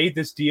 they made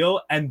this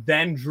deal and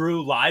then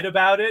Drew lied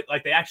about it.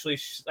 Like, they actually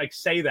like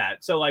say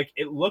that. So like,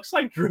 it looks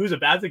like Drew's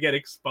about to get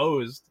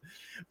exposed,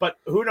 but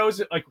who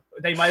knows? Like,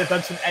 they might've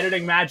done some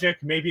editing magic.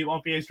 Maybe it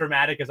won't be as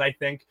dramatic as I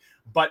think,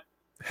 but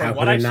from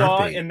what I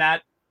saw in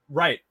that,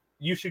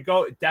 you should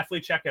go definitely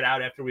check it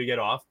out after we get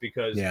off,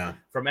 because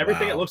from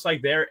everything it looks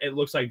like there, it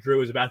looks like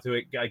Drew is about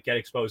to get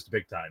exposed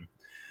big time.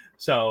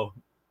 So,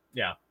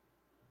 yeah.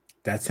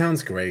 That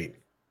sounds great.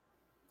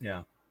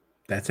 Yeah.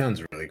 That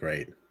sounds really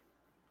great.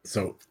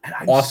 So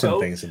awesome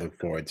things to look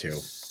forward to.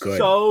 Good.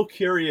 So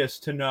curious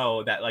to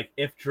know that, like,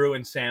 if Drew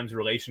and Sam's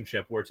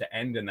relationship were to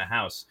end in the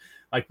house,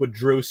 like, would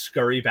Drew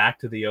scurry back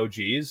to the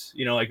OGs?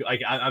 You know, like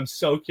I'm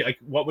so like,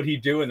 what would he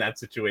do in that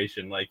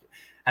situation? Like,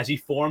 has he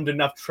formed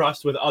enough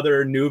trust with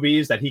other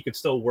newbies that he could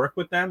still work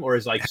with them, or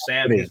is like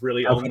Sam is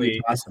really only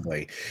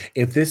possibly?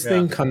 If this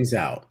thing comes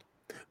out,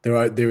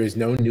 there is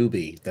no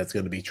newbie that's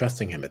going to be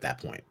trusting him at that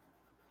point.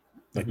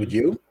 Like, would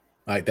you?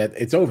 Like that?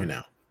 It's over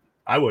now.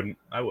 I wouldn't.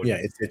 Yeah,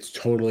 it's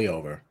totally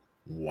over.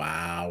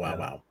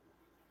 Wow.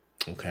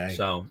 Okay.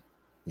 So,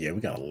 yeah,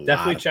 we got a lot.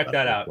 Definitely check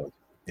that out.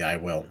 Yeah, I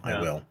will.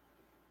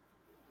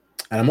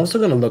 And I'm also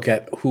going to look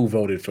at who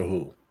voted for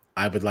who.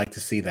 I would like to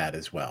see that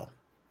as well.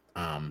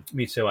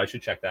 Me too. I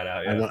should check that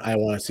out. Yeah. I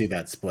want to see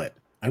that split.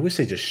 I wish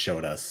they just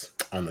showed us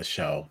on the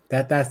show.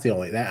 That's the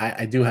only that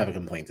I do have a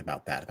complaint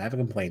about that. If I have a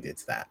complaint,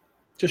 it's that.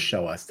 Just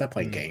show us. Stop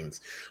playing games.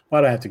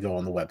 Why do I have to go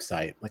on the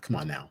website? Like, come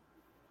on now.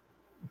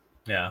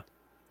 Yeah.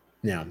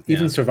 Yeah.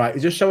 Even Survivor.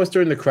 Just show us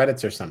during the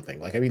credits or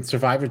something. Like, I mean,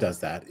 Survivor does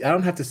that. I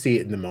don't have to see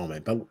it in the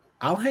moment, but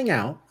I'll hang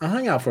out. I'll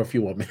hang out for a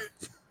few more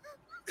minutes.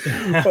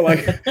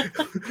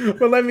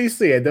 but let me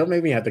see it. Don't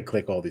make me have to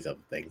click all these other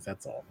things.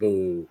 That's all.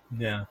 Boo.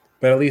 Yeah.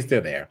 But at least they're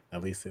there.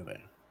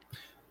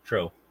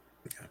 True.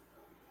 Yeah.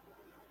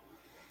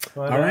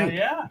 But, all right.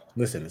 Yeah.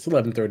 Listen, it's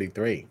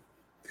 11:33.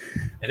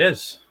 It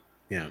is.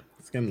 Yeah,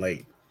 it's getting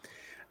late.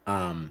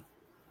 I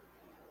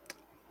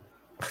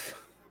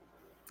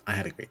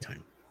had a great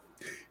time.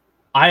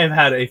 I have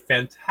had a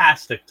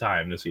fantastic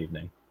time this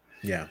evening.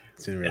 Yeah,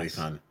 it's been really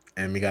fun.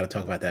 And we got to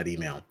talk about that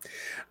email.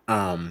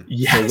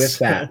 Yes. So with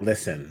that,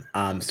 listen.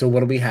 So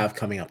what do we have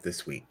coming up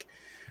this week?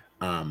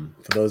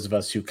 For those of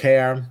us who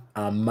care,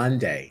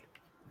 Monday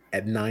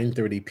at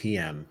 9:30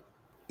 p.m.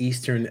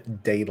 Eastern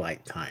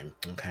Daylight Time.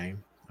 Okay.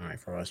 All right.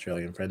 For our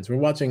Australian friends, we're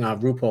watching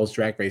RuPaul's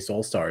Drag Race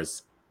All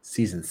Stars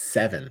Season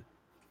 7.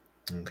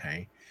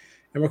 Okay.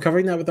 And we're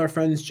covering that with our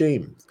friend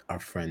James.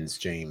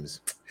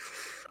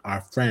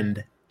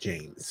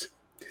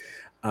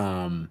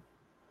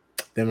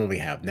 Then what we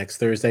have next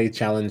Thursday,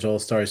 Challenge All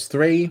Stars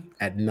 3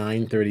 at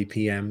 9:30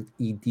 p.m.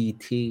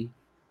 EDT.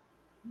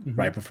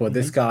 right before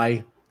this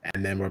guy,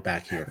 and then we're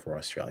back here for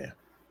Australia.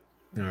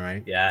 All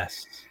right.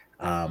 Yes.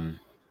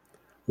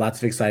 Lots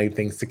of exciting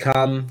things to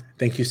come.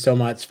 Thank you so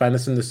much. Find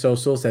us in the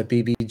socials at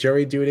BB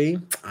Jury Duty.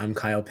 I'm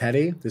Kyle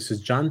Petty. This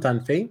is John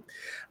Dunphy.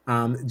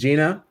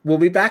 Gina will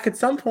be back at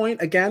some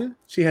point again.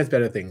 She has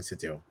better things to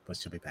do, but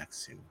she'll be back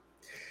soon.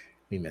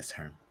 We miss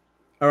her.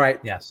 All right.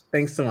 Yes.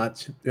 Thanks so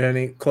much.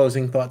 Any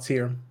closing thoughts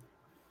here?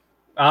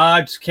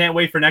 I just can't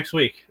wait for next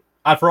week.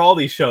 For all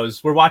these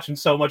shows, we're watching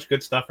so much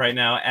good stuff right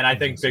now, and I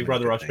think Big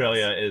Brother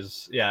Australia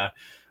is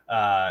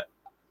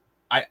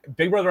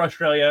Big Brother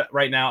Australia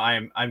right now.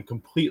 I'm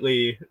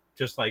completely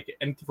just like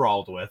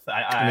enthralled with.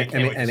 I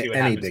can't wait to see what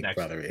happens Big next.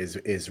 Brother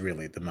is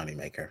really the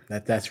moneymaker.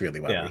 That's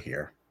really why we're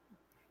here.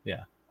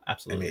 Yeah,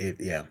 absolutely.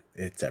 I mean,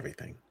 it's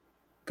everything.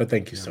 But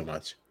thank you so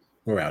much.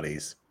 We're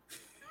outies.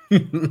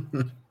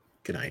 Good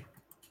night.